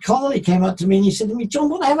Billy Connolly came up to me and he said to me, John,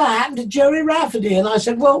 whatever happened to Jerry Rafferty? And I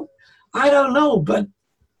said, well, I don't know.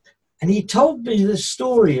 And he told me this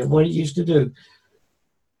story of what he used to do.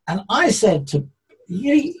 And I said to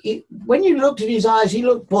when you looked at his eyes, he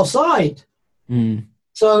looked boss-eyed. Mm.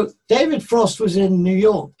 So David Frost was in New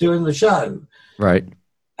York doing the show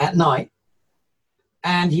at night.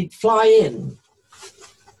 And he'd fly in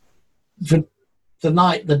for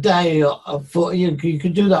the day, you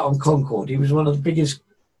could do that on Concorde. He was one of the biggest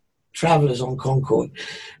travelers on Concorde.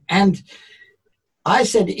 And I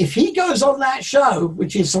said, if he goes on that show,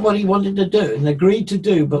 which is what he wanted to do and agreed to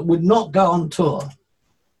do, but would not go on tour,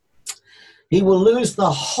 he will lose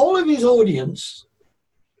the whole of his audience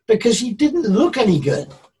because he didn't look any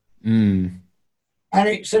good. Mm. And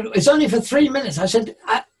it said, it's only for 3 minutes. I said,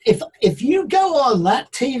 if you go on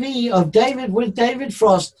that TV of David with David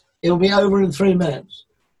Frost, it'll be over in 3 minutes.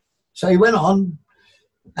 So he went on,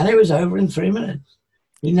 and it was over in 3 minutes.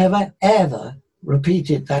 He never, ever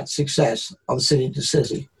repeated that success on City to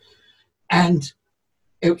City. And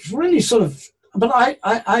it was really sort of, but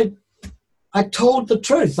I told the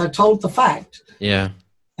truth. I told the fact. Yeah.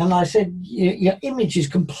 And I said, your image is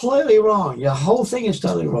completely wrong. Your whole thing is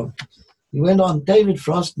totally wrong. He went on David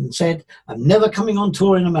Frost and said, I'm never coming on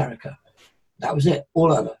tour in America. That was it,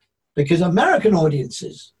 all over. Because American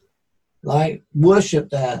audiences, like, worship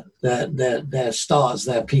their stars,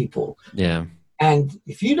 their people. Yeah. And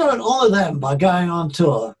if you don't honor them by going on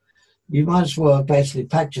tour, you might as well have basically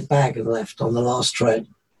packed your bag and left on the last train.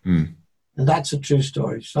 Mm. And that's a true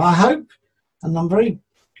story. So I hope, and I'm very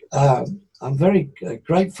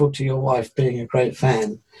grateful to your wife being a great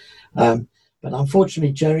fan. But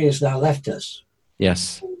unfortunately, Jerry has now left us.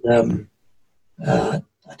 Yes. I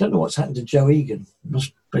don't know what's happened to Joe Egan.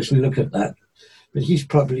 Must basically look at that. But he's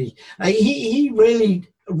probably, he really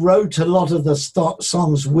wrote a lot of the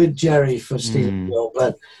songs with Jerry for Steve Hill,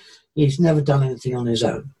 but he's never done anything on his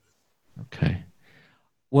own. Okay.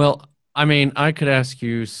 Well, I mean, I could ask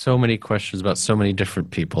you so many questions about so many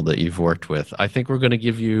different people that you've worked with. I think we're going to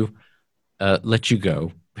give you, let you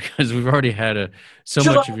go, because we've already had so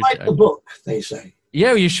Should much I of your write the book, they say.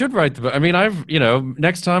 Yeah, you should write the book. I mean,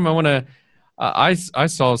 next time I want to, I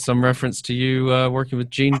saw some reference to you working with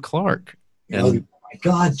Gene Clark. And, oh my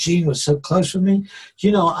God, Gene was so close with me.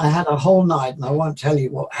 You know, I had a whole night, and I won't tell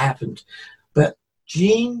you what happened, but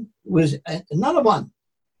Gene was another one,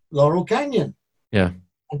 Laurel Canyon. Yeah.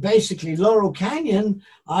 And basically, Laurel Canyon,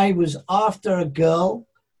 I was after a girl.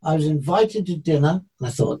 I was invited to dinner, and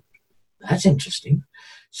I thought, that's interesting.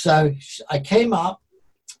 So I came up,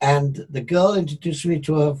 and the girl introduced me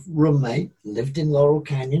to her roommate, lived in Laurel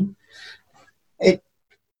Canyon. It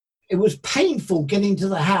was painful getting to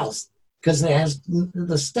the house because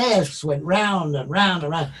the stairs went round and round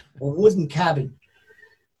and round, a wooden cabin.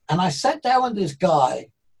 And I sat down with this guy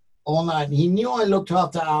all night, and he knew I looked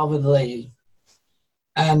after Alvin Lee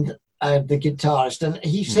and the guitarist. And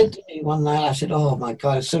he said to me one night, I said, oh my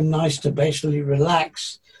God, it's so nice to basically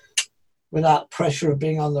relax without pressure of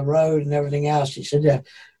being on the road and everything else. He said, yeah.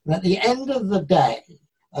 And at the end of the day,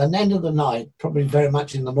 and end of the night, probably very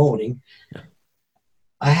much in the morning,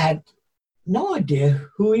 I had no idea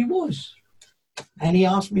who he was. And he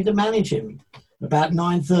asked me to manage him about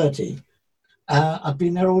 9:30. I'd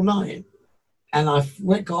been there all night. And I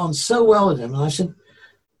got on so well with him. And I said,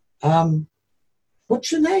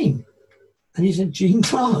 what's your name? And he said, Gene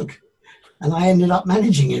Clark. And I ended up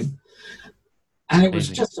managing him. And it was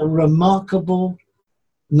just a remarkable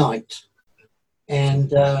night.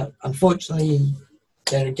 And unfortunately,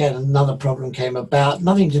 there again, another problem came about.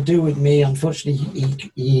 Nothing to do with me. Unfortunately,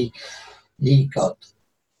 he got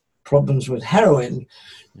problems with heroin.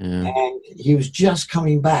 Yeah. And he was just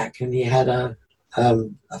coming back, and he had a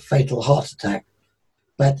fatal heart attack.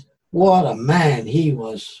 But what a man he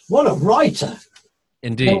was. What a writer.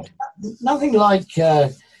 Indeed. So, nothing like,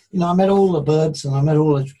 I met all the Birds, and I met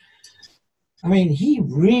all the... I mean, he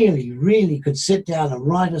really, really could sit down and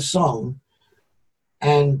write a song,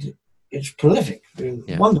 and it's prolific.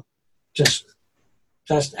 Yeah. Wonderful. Just,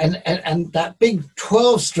 and that big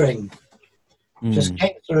 12-string just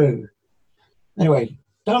came through. Anyway,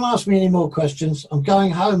 don't ask me any more questions. I'm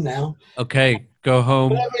going home now. Okay, go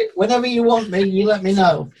home. Whenever you want me, you let me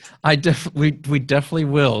know. We definitely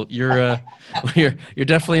will. You're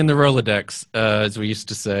definitely in the Rolodex, as we used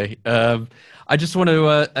to say. I just want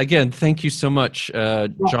to again thank you so much,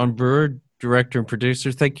 John Brewer, director and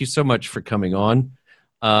producer. Thank you so much for coming on.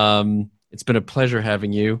 It's been a pleasure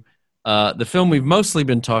having you. The film we've mostly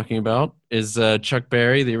been talking about is Chuck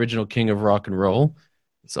Berry, the original king of rock and roll.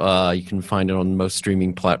 So you can find it on most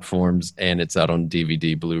streaming platforms, and it's out on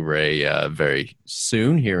DVD, Blu-ray very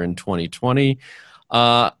soon here in 2020.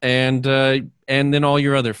 And then all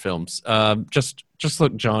your other films. Just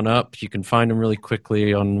look John up. You can find him really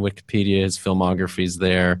quickly on Wikipedia. His filmography's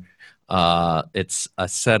there. It's a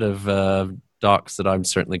set of docs that I'm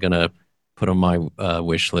certainly going to put on my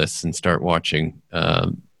wish list and start watching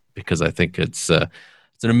because I think it's an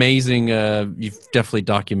amazing. You've definitely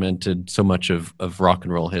documented so much of rock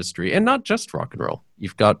and roll history, and not just rock and roll.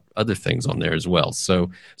 You've got other things on there as well.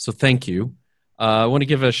 So thank you. I want to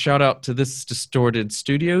give a shout out to This Distorted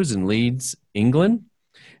Studios in Leeds, England.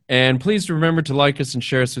 And please remember to like us and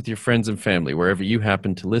share us with your friends and family wherever you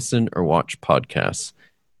happen to listen or watch podcasts.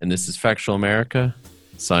 And this is Factual America,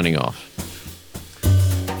 signing off.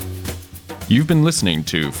 You've been listening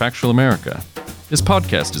to Factual America. This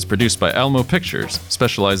podcast is produced by Alamo Pictures,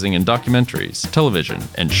 specializing in documentaries, television,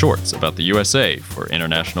 and shorts about the USA for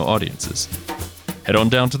international audiences. Head on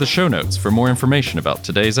down to the show notes for more information about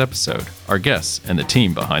today's episode, our guests, and the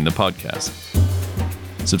team behind the podcast.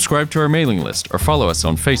 Subscribe to our mailing list or follow us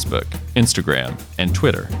on Facebook, Instagram, and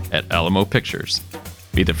Twitter at Alamo Pictures.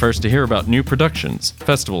 Be the first to hear about new productions,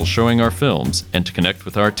 festivals showing our films, and to connect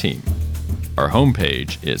with our team. Our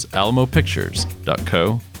homepage is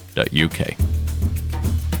alamopictures.co.uk.